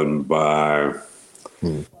 Slide down bar.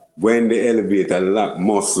 When the elevator locked,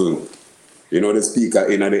 muscle, you know the speaker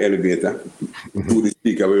in the elevator? To the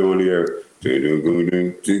speaker, we only hear. So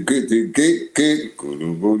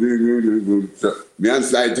me and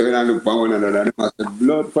Slide turn and look for one another. I said,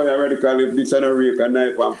 blood fire radical, if this and a rake a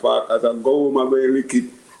knife and fork, as I go home, I'm going to lick it.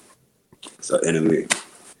 So anyway,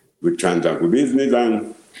 we transact with business,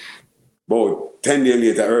 and about 10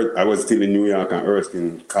 days later, I was still in New York, and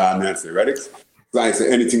Erskine called me and said, Radix, so I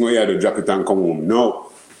said, anything where you had to drop it and come home?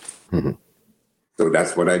 No. So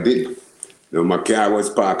that's what I did. Now, my car was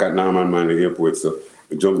parked at Norman Manley Airport, so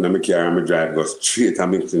I jumped in my car and I drive, go straight to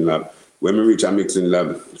mixing lab. When we reach a mixing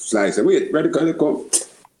lab, Sly said, wait, Radical, come.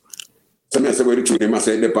 So I said, where the truth? They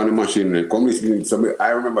said, they're on the machine. Come listen. So I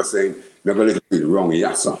remember saying, I'm going to do it wrong,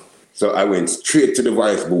 yes, sir. So I went straight to the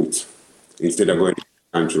voice booth instead of going to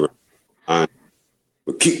the control. And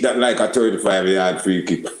we kicked that like a 35-yard free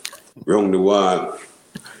kick round the wall.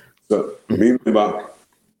 So me remember,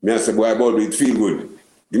 I said, boy, about it feel good.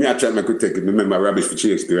 Give me a try, make we take it. Remember, Rubbish for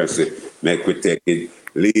Shakespeare, I said, make we take it.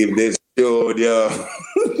 Leave this studio.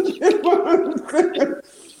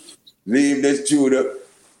 Leave this studio.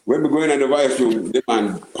 When we go in the voice room, the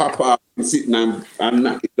man pop up and sitting and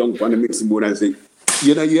knock it down on the mixing board and say,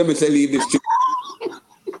 you hear me say, leave this studio.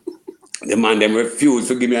 The man them refuse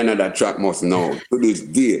to give me another track must know. To this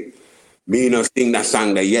day, me not sing that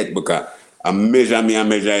song there yet because I measure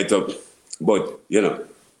it up. But,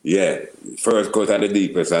 yeah, first cut at the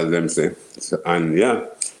deepest, as them say. So, and yeah,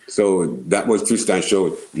 so that was Tristan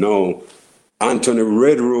Show. Now, Anthony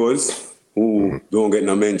Red Rose, who don't get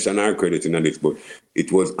no mention or credit in this, but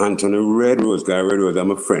it was Anthony Red Rose, because Red Rose, I'm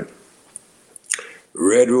a friend.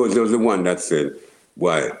 Red Rose was the one that said,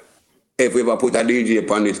 why, if we ever put a DJ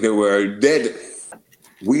upon this, they were dead.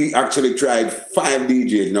 We actually tried 5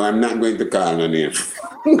 DJs. Now, I'm not going to call no name.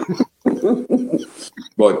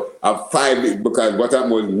 But a 5, because what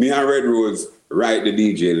happened was me and Red Rose write the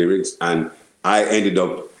DJ lyrics, and I ended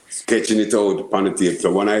up sketching it out on the tape.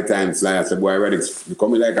 So one night time, Sly, I said, boy, Radix, you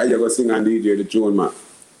come like, you go sing and DJ the tune, man.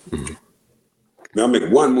 Now I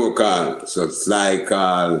make one more call. So Sly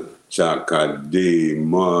call Chaka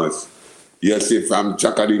Demus. You see, from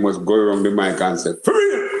Chaka Demus go around the mic and say, for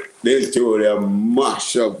real? This two, they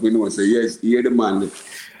mash up, say, yes, hear the man.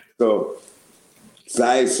 So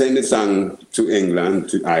Sly send the song to England,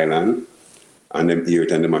 to Ireland, and them hear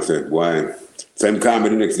it and them say, why? So him call me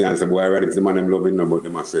the next day and say, boy, Radix, the man them loving no, but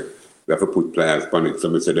them say, we have to put pliers on it.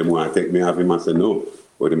 So I said, them want to take me off him. I said, no.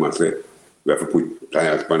 But them say, we have to put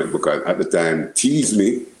pliers on it because at the time, Tease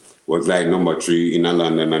Me was like number 3 in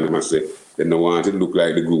London, and them say, they don't want it to look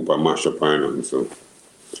like the group of Mash Up Ireland. So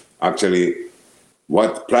actually,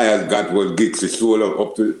 what Pliers got was Gitsy solo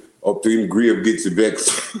up to him grave Gitsy Bex.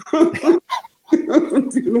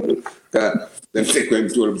 Then take him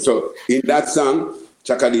to him. So in that song,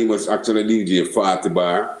 Chaka D was actually DJ 40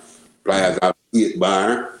 bar. Pliers have 8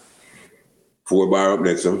 bar, 4 bar up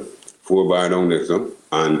there, so 4 bar down there, so,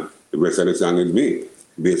 and the rest of the song is me,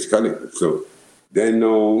 basically. So then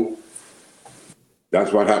now,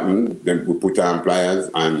 that's what happened. Then we put on Pliers,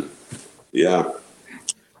 and yeah.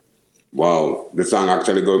 Wow, the song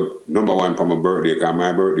actually got number 1 for my birthday, because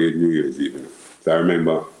my birthday is New Year's Eve. So I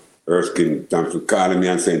remember Erskine Thompson calling me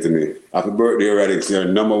and saying to me, happy birthday, Radix, you're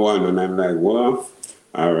number 1. And I'm like, well,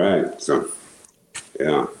 all right. So,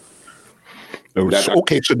 yeah.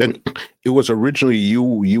 Okay, so then it was originally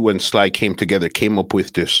you and Sly came up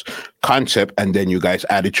with this concept, and then you guys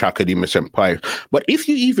added Chaka Demus Empire. But if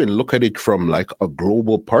you even look at it from like a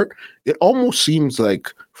global part, it almost seems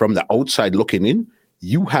like from the outside looking in,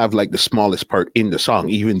 you have like the smallest part in the song,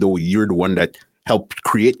 even though you're the one that helped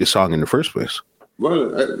create the song in the first place. Well,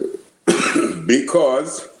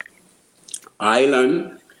 because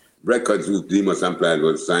Island Records, with Demus Empire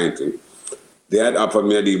was signed to, they had offered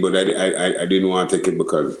me a deal, but I didn't want to take it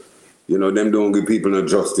because, them don't give people no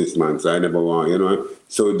justice, man. So I never want,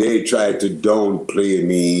 So they tried to downplay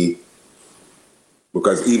me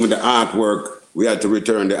because even the artwork, we had to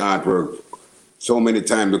return the artwork so many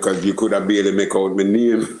times because you could have been able to make out my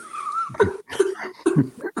name.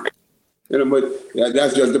 But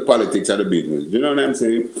that's just the politics of the business. You know what I'm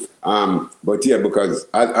saying? But yeah, because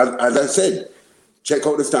as I said, check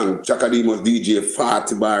out the song. Chakademos DJ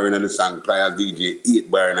 40 bar in the song, Pliers DJ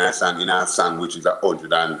 8 bar in our song, which is a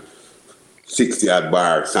 160 odd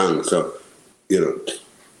bar song. So,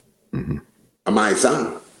 my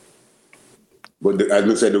song. But as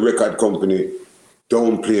I said, the record company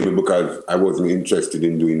don't play me because I wasn't interested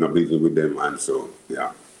in doing a business with them. And so,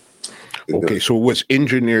 yeah. Okay, so it was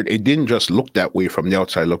engineered. It didn't just look that way from the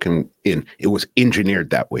outside looking in. It was engineered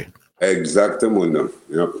that way. Exactamundo.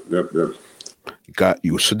 Yep. Got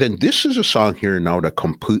you. So then this is a song here now that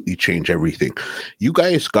completely changed everything. You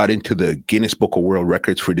guys got into the Guinness Book of World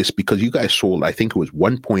Records for this because you guys sold, I think it was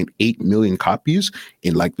 1.8 million copies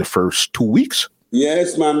in like the first 2 weeks.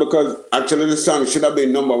 Yes, man, because actually the song should have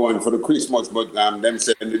been number one for the Christmas, but them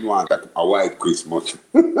said they didn't want a white Christmas.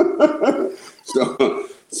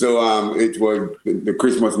 So it was, the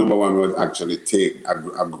Christmas number one was actually Take,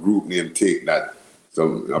 a group named Take That.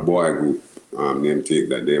 A boy group named Take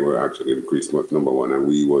That. They were actually the Christmas number one, and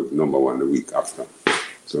we was number one the week after.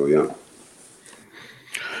 So, yeah.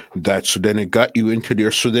 So then it got you into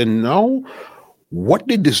there. So then now, what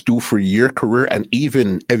did this do for your career and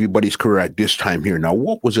even everybody's career at this time here? Now,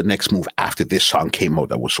 what was the next move after this song came out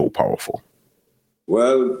that was so powerful?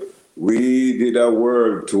 Well, we did a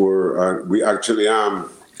world tour. We actually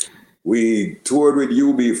we toured with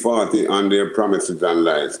UB40 on their Promises and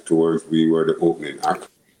Lies tours. We were the opening act.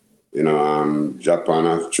 Japan,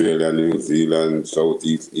 Australia, New Zealand,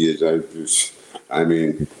 Southeast Asia. I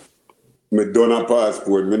mean, me done a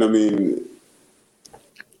passport.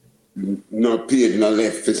 No page, no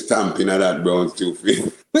left for stamping of that brown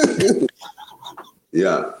stupid.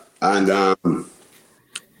 Yeah. And the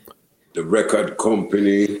record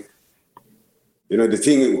company, the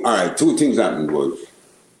thing, all right, two things happened was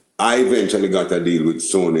I eventually got a deal with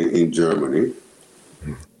Sony in Germany.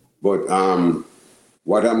 But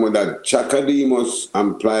what happened with that Chakademos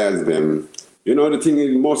and Pliers them, the thing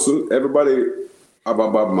is muscle, everybody have a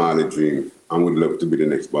Bob Marley dream and would love to be the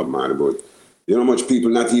next Bob Marley, but how much people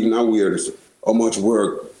not even aware of how much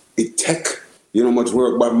work it take. How much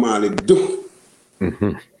work Bob Marley do.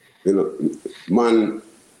 Mm-hmm.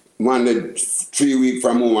 Man, the 3 weeks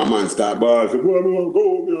from home, a man start bars, blah, blah,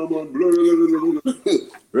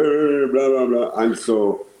 blah. And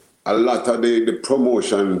so a lot of the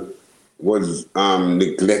promotion was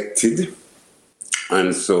neglected.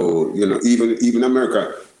 And so, even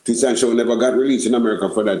America, Twist and Shout never got released in America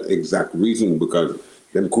for that exact reason, because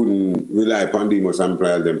them couldn't rely upon Demos and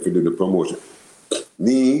Pliers them to do the promotion.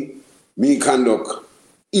 Me conduct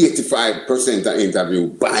 85% of interview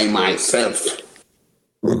by myself.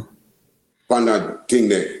 On that thing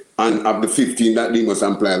there. And of the 15 that Demos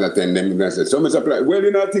and Pliers attend them, I said, so Mr. Pliers, where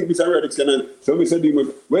did I think Mr. Reddick can? So Mr. Demos,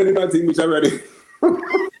 where did I think Mr. Reddick?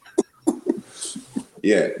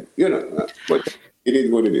 Yeah, but it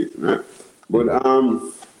is what it is, right? But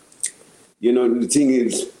the thing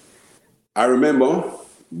is, I remember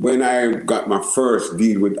when I got my first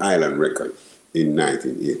deal with Island Records in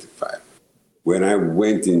 1985, when I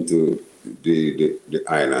went into the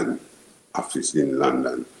Island office in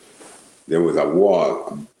London, there was a wall,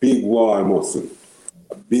 a big wall, a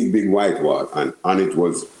big white wall, and on it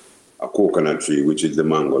was a coconut tree, which is the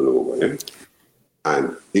mango logo, yeah?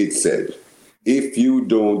 And it said, if you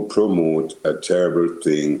don't promote, a terrible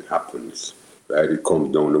thing happens, right? It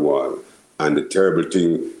comes down the wall, and the terrible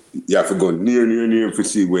thing, you have to go near to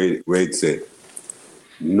see where it said,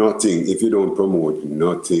 nothing, if you don't promote,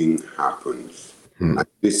 nothing happens. And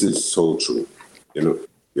this is so true. You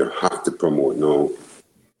have to promote. Now,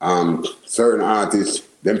 certain artists,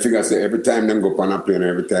 them figure say every time them go on a plane,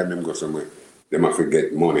 every time them go somewhere, them have to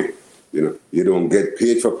get money. You don't get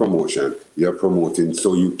paid for promotion. You're promoting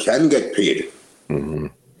so you can get paid. Mm-hmm.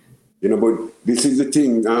 But this is the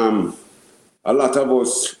thing. A lot of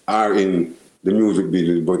us are in the music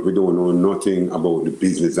business, but we don't know nothing about the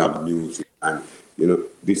business of music. And,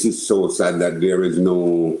 this is so sad that there is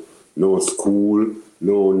no school,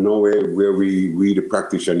 nowhere where we the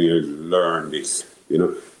practitioners learn this.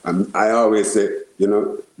 And I always say,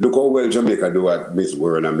 look how well Jamaica do at Miss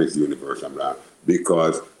World and Miss Universe and blah,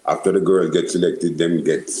 because after the girls get selected, them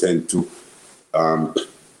get sent to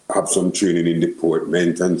have some training in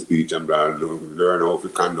deportment and speech and blah, learn how to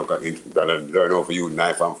conduct an interview, learn how to use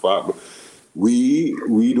knife and fork.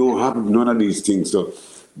 We don't have none of these things. So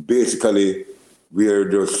basically, we are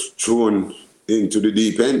just thrown into the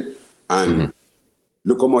deep end. And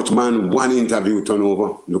look how much one interview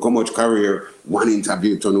turnover. Look how much career one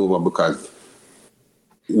interview turnover, because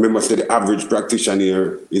remember, say the average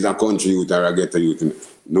practitioner is a country youth or a ghetto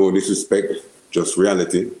youth. No disrespect, just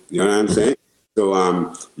reality. You know what I'm saying?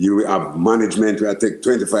 So you have management where I take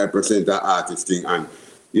 25% of artist thing, and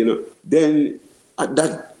then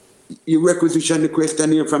that you requisition the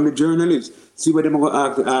questionnaire from the journalist. See what they're going to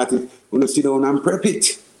ask the artist. When you sit down and prep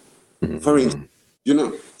it, for instance. You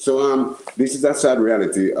know, so this is a sad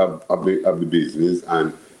reality of the business,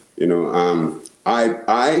 and you know,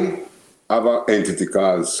 I have an entity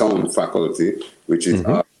called Sound Faculty, which is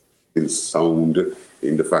in sound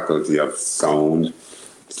in the Faculty of Sound.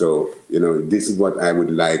 So you know, this is what I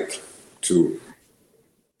would like to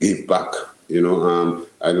give back. You know,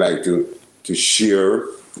 I'd like to share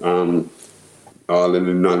all of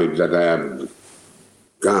the knowledge that I have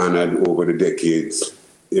garnered over the decades,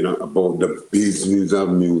 you know, about the business of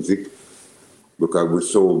music, because we're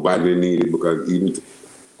so badly needed, because even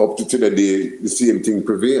up to today, the same thing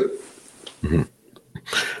prevails.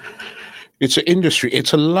 It's an industry.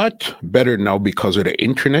 It's a lot better now because of the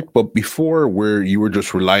internet. But before, where you were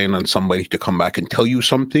just relying on somebody to come back and tell you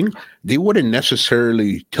something, they wouldn't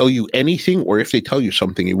necessarily tell you anything. Or if they tell you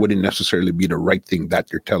something, it wouldn't necessarily be the right thing that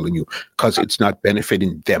they're telling you, because it's not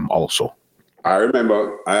benefiting them also. I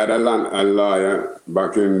remember I had a lawyer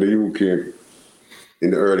back in the UK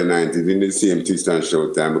in the early 90s in the same T-Stand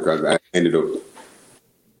show time, because I ended up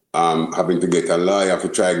having to get a lawyer to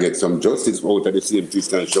try to get some justice out of the same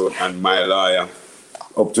T-Stand show. And my lawyer,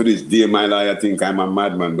 up to this day, my lawyer think I'm a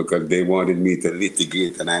madman because they wanted me to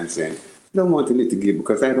litigate. And I'm saying, I don't want to litigate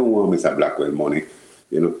because I don't want Mr. Blackwell money.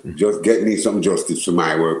 You know, just get me some justice for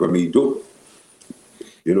my work with me do.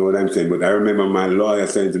 You know what I'm saying? But I remember my lawyer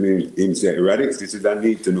saying to me, him said, Radix, this is a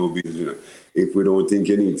need to know business. You know, if we don't think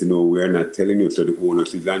you need to know, we're not telling you. So the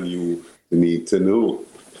onus is on you to need to know.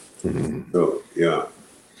 So, yeah.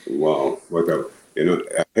 Wow. What a, you know,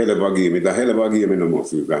 a hell of a game. It's a hell of a game in the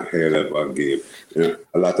muscle. It's a hell of a game. You know,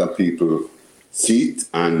 a lot of people see it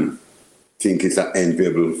and think it's an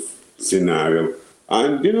enviable scenario.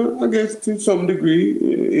 And, you know, I guess to some degree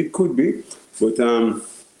it could be. But,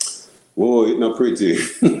 whoa, it's not pretty.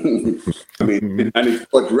 I mean, and it's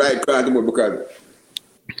got right across the board, because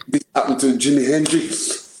this happened to Jimi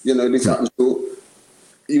Hendrix. You know, this happened to,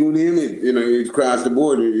 you name it, you know, it crossed the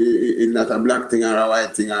board. It's not a black thing or a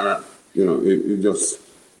white thing or a, you know, it just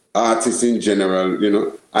artists in general, you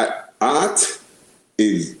know. Art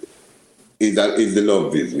is the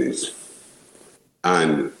love business.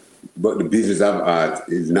 But the business of art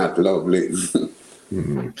is not lovely.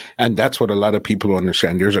 And that's what a lot of people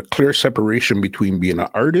understand. There's a clear separation between being an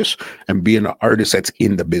artist and being an artist that's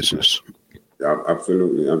in the business. Yeah,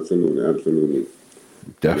 absolutely.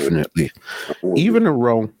 Definitely. Even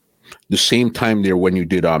around the same time there, when you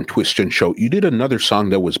did Twist and Shout, you did another song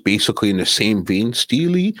that was basically in the same vein.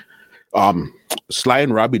 Steely, Sly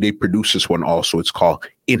and Robbie, they produced this one also. It's called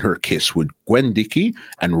In Her Kiss with Gwen Dickey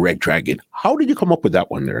and Red Dragon. How did you come up with that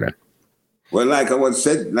one there then? Well, like I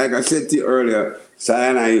said to you earlier, Sly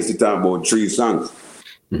and I used to talk about 3 songs.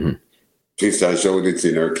 Twist and Shout, It's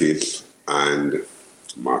In Her Kiss, and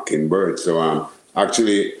Mockingbird. So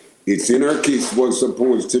actually, It's In Her Kiss was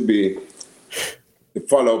supposed to be the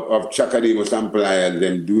follow-up of Chaka Demus and Playa,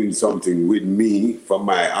 them doing something with me for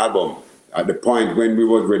my album. At the point when we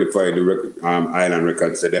was ready for the Island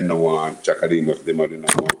Records, said them no want Chaka Demus, them no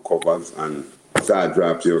want covers, and start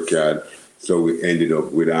Drop Your Card. So we ended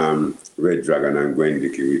up with Red Dragon and Gwen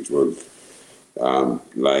Dickey, which was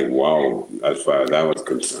like, wow, as far as I was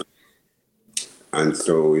concerned. And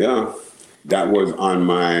so, yeah, that was on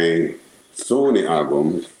my Sony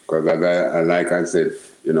album, because like I said,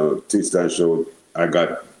 you know, Twist and Shout, I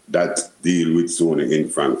got that deal with Sony in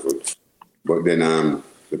Frankfurt. But then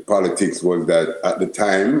the politics was that at the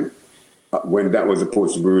time, when that was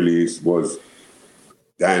supposed to be released, was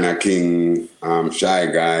Diana King, Shy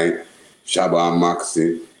Guy, Shabba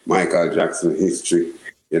Maxi, Michael Jackson history,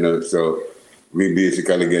 you know, so we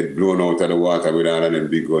basically get blown out of the water with all of them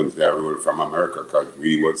big guns that roll from America, because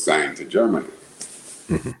we were signed to Germany.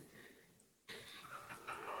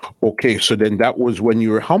 Okay, so then that was when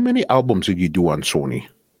you were, how many albums did you do on Sony?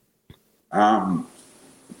 1.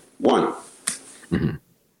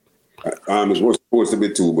 It was supposed to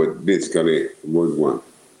be 2, but basically it was 1.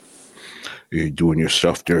 You're doing your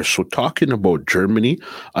stuff there. So talking about Germany,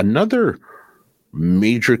 another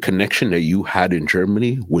major connection that you had in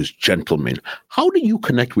Germany was Gentleman. How did you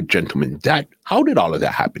connect with Gentleman? How did all of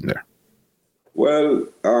that happen there? Well,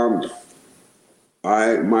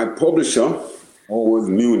 my publisher was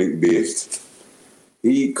Munich based.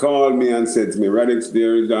 He called me and said to me, Radix,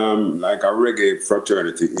 there is like a reggae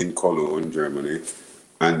fraternity in Cologne, Germany,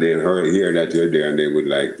 and they hear that you're there and they would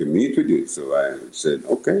like to meet with you. So I said,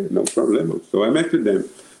 okay, no problem. So I met with them,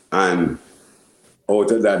 and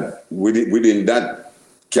out of that, within that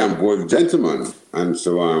camp was Gentleman. And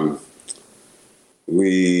so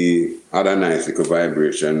we had a nice little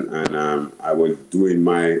vibration, and I was doing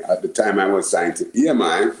at the time I was signed to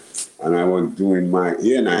EMI, and I was doing my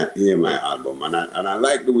EMI album, and I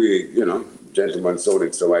liked the way, Gentleman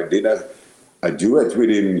sounded, so I did a duet with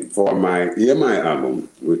him for my EMI album,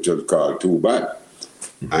 which was called Too Bad.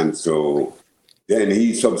 And so then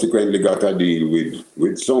he subsequently got a deal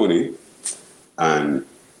with Sony and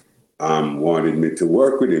wanted me to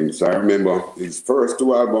work with him. So I remember his first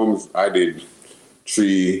two albums, I did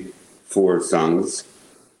 3-4 songs,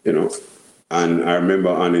 And I remember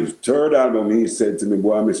on his third album, he said to me,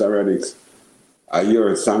 "Boy, Mr. Radix, I hear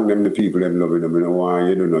a song them the people them loving them. I know why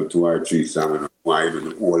you do not 2 or 3 songs, why you do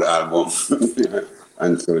the whole album."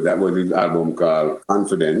 And so that was his album called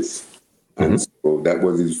Confidence. And so that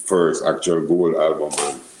was his first actual gold album.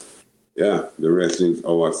 And yeah, the rest is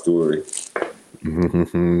our story.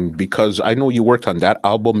 Because I know you worked on that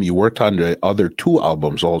album, you worked on the other 2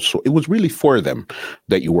 albums also. It was really 4 of them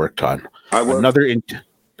that you worked on. Yeah.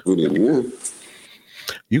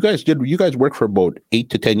 You guys worked for about 8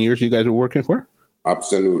 to 10 years. You guys were working for?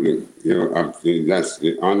 Absolutely. That's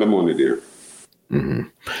on the money there.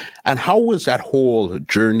 And how was that whole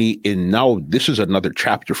journey now this is another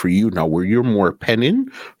chapter for you now where you're more penning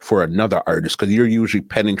for another artist, because you're usually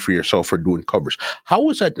penning for yourself or doing covers. How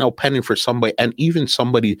was that now penning for somebody, and even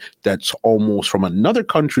somebody that's almost from another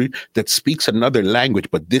country that speaks another language,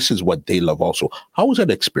 but this is what they love also? How was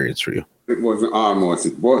that experience for you? It was almost.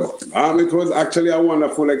 It was actually a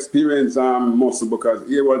wonderful experience, mostly because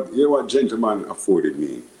here what Gentleman afforded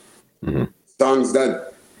me. Songs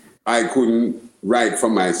that I couldn't write for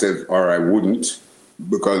myself, or I wouldn't,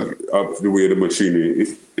 because of the way the machinery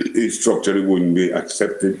is structured, it wouldn't be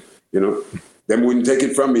accepted. Them wouldn't take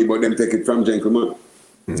it from me, but them take it from Gentleman.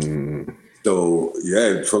 So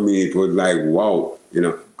yeah, for me it was like, wow.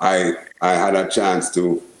 I had a chance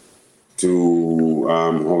to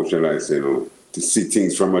how shall I say, to see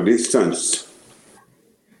things from a distance.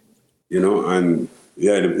 And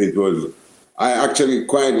yeah, it was. I actually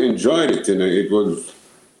quite enjoyed it.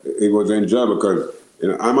 It was enjoyable because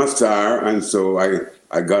I'm a star, and so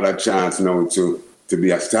I got a chance now to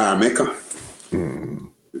be a star maker.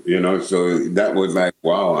 So that was like,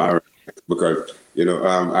 wow. Because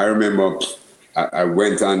I remember I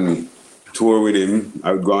went on tour with him.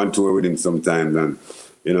 I would go on tour with him sometimes, and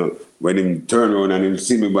when he turn around and he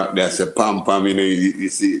see me back there, say pam pam, you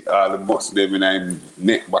see all the muscle in my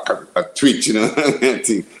neck back a twitch, I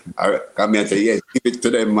think. I come here and say, yes, give it to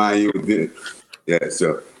them, man. Yeah,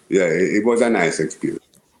 so yeah, it was a nice experience,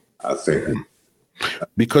 I'll say that.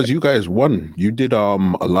 Because you guys won, you did a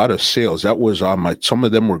lot of sales. That was some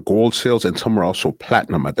of them were gold sales, and some were also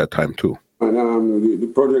platinum at that time too. And the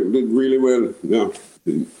project did really well. Yeah,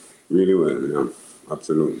 really well. Yeah,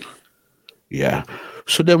 absolutely. Yeah.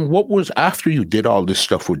 So then what was, after you did all this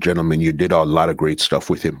stuff with Gentleman, you did a lot of great stuff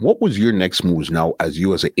with him. What was your next moves now as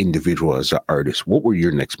you as an individual, as an artist? What were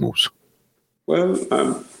your next moves? Well,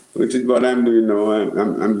 which is what I'm doing now.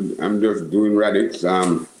 I'm just doing Radix.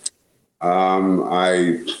 I'm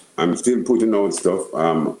still putting out stuff.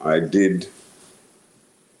 I did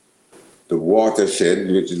The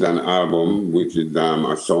Watershed, which is an album, which is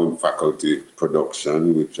a Sound Faculty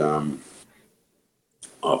production, which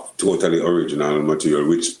of totally original material,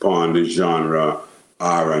 which spawned the genre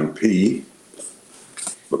R&P,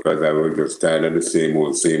 because I was just tired of the same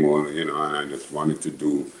old, and I just wanted to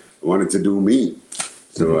do me.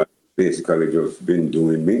 So I basically just been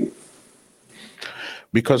doing me.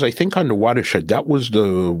 Because I think on The Watershed, that was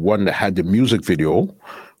the one that had the music video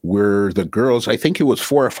where the girls, I think it was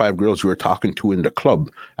 4 or 5 girls you were talking to in the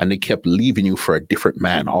club, and they kept leaving you for a different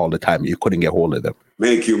man all the time. You couldn't get hold of them.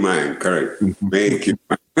 Make you mine, correct. Make you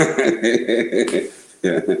mine.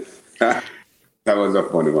 Yeah. That was a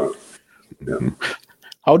funny one. Yeah.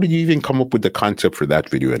 How did you even come up with the concept for that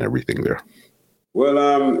video and everything there? Well,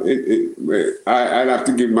 I'd have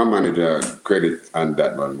to give my manager credit on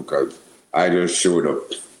that one, because I just showed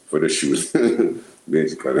up for the shoot,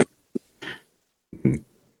 basically.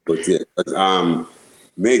 But yeah,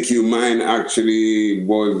 Make You Mine actually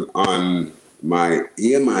was on my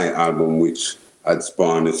EMI album, which had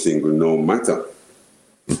spawned the single No Matter.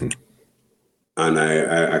 And I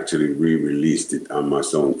actually re-released it on my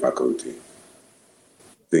Sound Faculty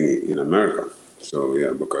thing in America. So yeah,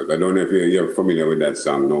 because I don't know if you're familiar with that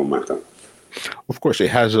song, No Matter. Of course, it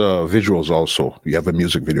has visuals also. You have a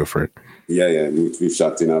music video for it. Yeah, we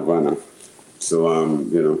shot in Havana. So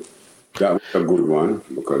that was a good one,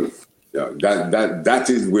 because that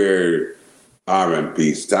is where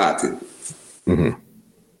R&P started.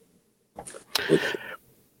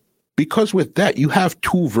 because with that, you have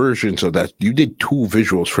two versions of that. You did two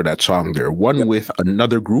visuals for that song there, one with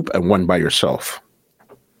another group and one by yourself.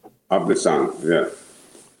 Of the song, yeah.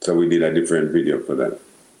 So we did a different video for that.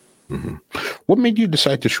 Mm-hmm. What made you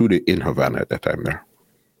decide to shoot it in Havana at that time there?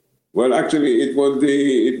 Well, actually, it was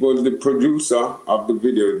the producer of the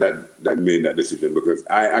video that made that decision, because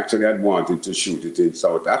I actually had wanted to shoot it in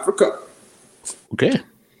South Africa. Okay.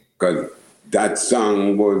 Because that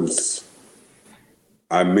song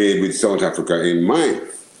I made with South Africa in mind.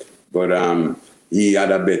 But he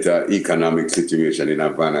had a better economic situation in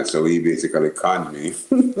Havana, so he basically conned me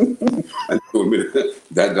and told me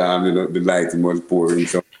that the lighting was poor and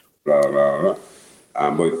so blah, blah, blah.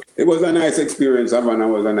 But it was a nice experience. Havana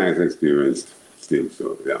was a nice experience still,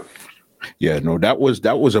 so yeah. Yeah, no, that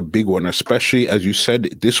was a big one, especially as you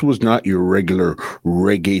said, this was not your regular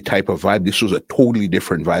reggae type of vibe. This was a totally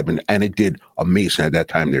different vibe, and it did amazing at that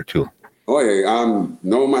time there too. Oh yeah,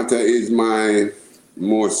 No Matter is my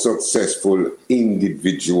most successful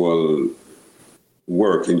individual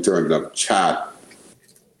work in terms of chart,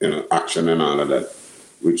 action and all of that,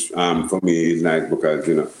 which for me is like, because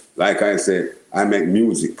like I said, I make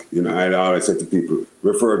music. I always say to people,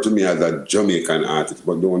 refer to me as a Jamaican artist,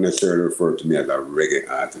 but don't necessarily refer to me as a reggae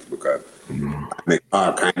artist, because I make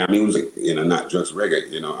all kind of music, not just reggae,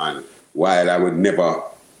 and while I would never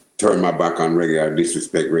turn my back on reggae or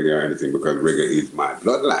disrespect reggae or anything, because reggae is my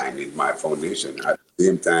bloodline, is my foundation. At the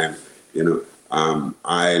same time,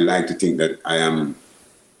 I like to think that I am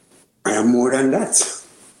more than that.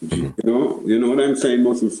 You know what I'm saying,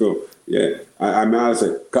 mostly. So yeah, I'm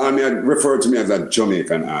also refer to me as a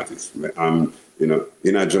Jamaican artist.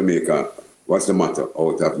 In a Jamaica, what's the matter?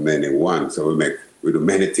 Out of many, one. So we do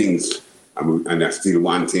many things, and there's still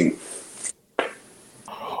one thing.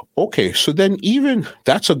 Okay, so then even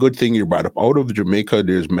that's a good thing you brought up. Out of Jamaica,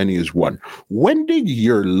 there's many as one. When did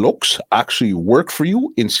your looks actually work for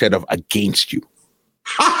you instead of against you?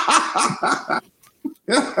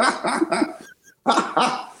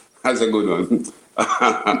 That's a good one.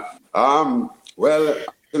 Well,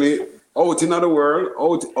 actually, out in the world,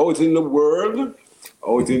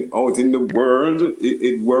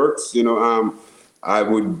 it works. I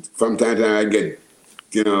would, from time to time, I get,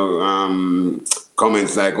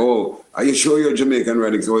 comments like, "Oh, are you sure you're Jamaican,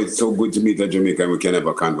 Radix? Oh, it's so good to meet a Jamaican we can have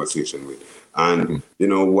a conversation with." And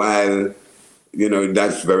while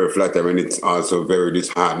that's very flattering, it's also very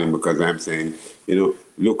disheartening, because I'm saying,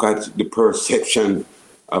 look at the perception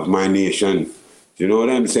of my nation. You know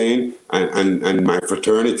what I'm saying? And my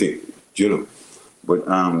fraternity. But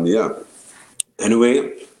yeah.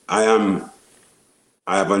 Anyway, I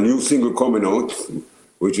have a new single coming out,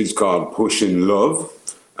 which is called Pushing Love.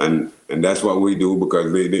 And that's what we do,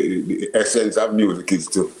 because the essence of music is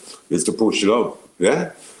to push love.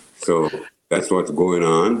 Yeah. So that's what's going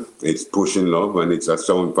on. It's Pushing Love, and it's a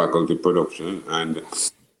Sound Faculty production, and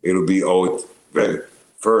it'll be out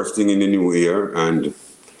first thing in the new year, and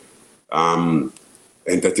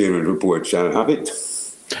Entertainment Report shall have it.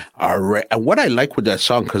 All right. And what I like with that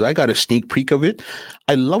song, because I got a sneak peek of it,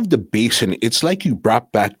 I love the bass in it. It's like you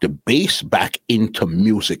brought back the bass back into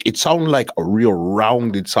music. It sounds like a real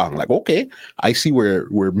rounded song. Like, okay, I see where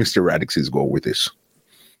Mr. Radix is going with this.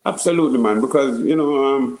 Absolutely, man. Because,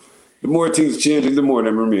 the more things change, the more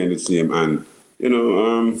them remain the same. And,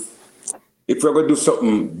 if we're going to do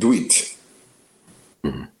something, do it.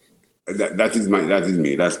 Mm-hmm. That is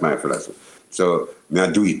me. That's my philosophy. So now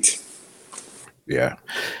do it. Yeah.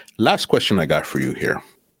 Last question I got for you here.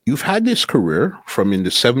 You've had this career from in the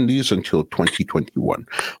 70s until 2021.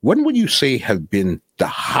 When would you say have been the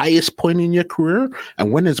highest point in your career,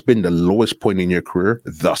 and when has been the lowest point in your career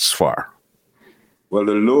thus far? Well,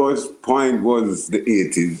 the lowest point was the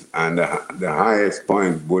 80s, and the highest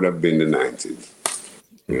point would have been the 90s.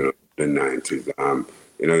 The 90s.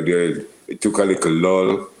 It took a little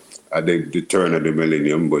lull at the turn of the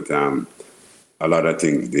millennium, but a lot of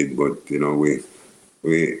things did. But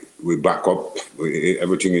we back up.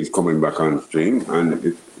 Everything is coming back on stream,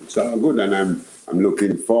 and it's all good. And I'm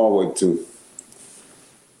looking forward to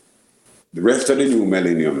the rest of the new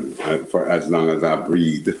millennium for as long as I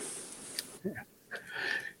breathe.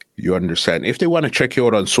 You understand. If they want to check you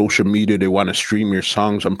out on social media, they want to stream your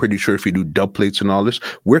songs, I'm pretty sure if you do dub plates and all this,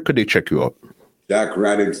 where could they check you out?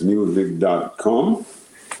 JackRadixMusic.com,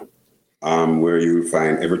 where you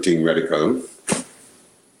find everything radical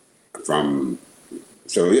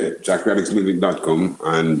JackRadixMusic.com,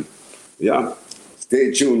 and yeah,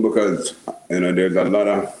 stay tuned, because there's a lot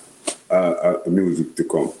of music to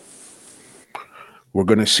come. We're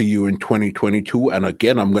going to see you in 2022. And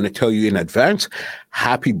again, I'm going to tell you in advance,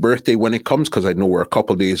 happy birthday when it comes, because I know we're a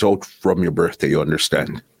couple days out from your birthday, you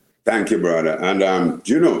understand? Thank you, brother. And,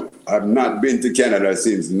 I've not been to Canada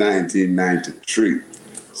since 1993.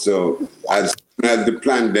 So as soon as the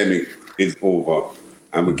pandemic is over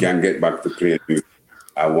and we can get back to playing music,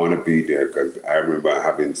 I want to be there because I remember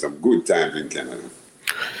having some good times in Canada.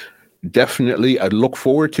 Definitely. I'd look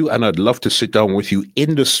forward to, and I'd love to sit down with you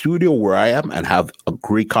in the studio where I am and have a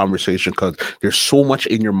great conversation because there's so much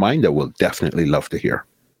in your mind that we'll definitely love to hear.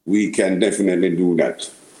 We can definitely do that.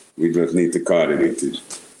 We just need to coordinate it.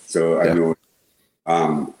 So I know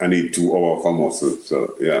I need 2 hours for muscle.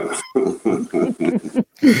 So, yeah.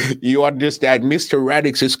 You understand, Mr.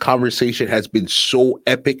 Radix' conversation has been so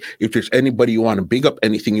epic. If there's anybody you want to big up,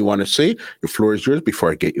 anything you want to say, the floor is yours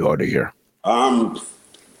before I get you out of here.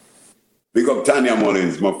 Big up Tanya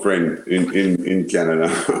Mullins, my friend in Canada.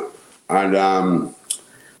 And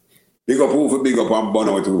big up and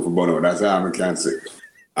Bono to Bono. That's how I can say.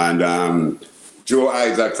 And Joe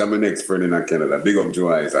Isaacs, I'm my next friend in Canada. Big up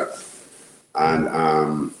Joe Isaacs.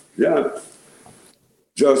 And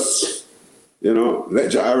just,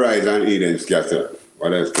 let your arise and eat and scatter.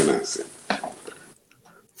 What else can I say?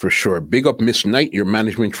 For sure. Big up Miss Knight, your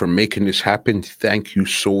management, for making this happen. Thank you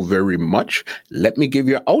so very much. Let me give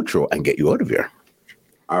you an outro and get you out of here.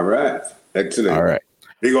 All right. Excellent. All right.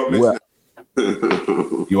 Big up Miss Knight.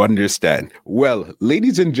 You understand. Well,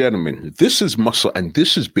 ladies and gentlemen, this is Muscle, and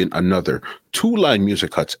this has been another Two Line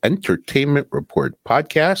Music Hut's Entertainment Report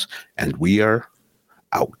podcast, and we are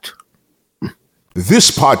out.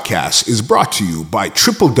 This podcast is brought to you by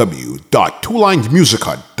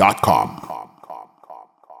www.twolinedmusichut.com.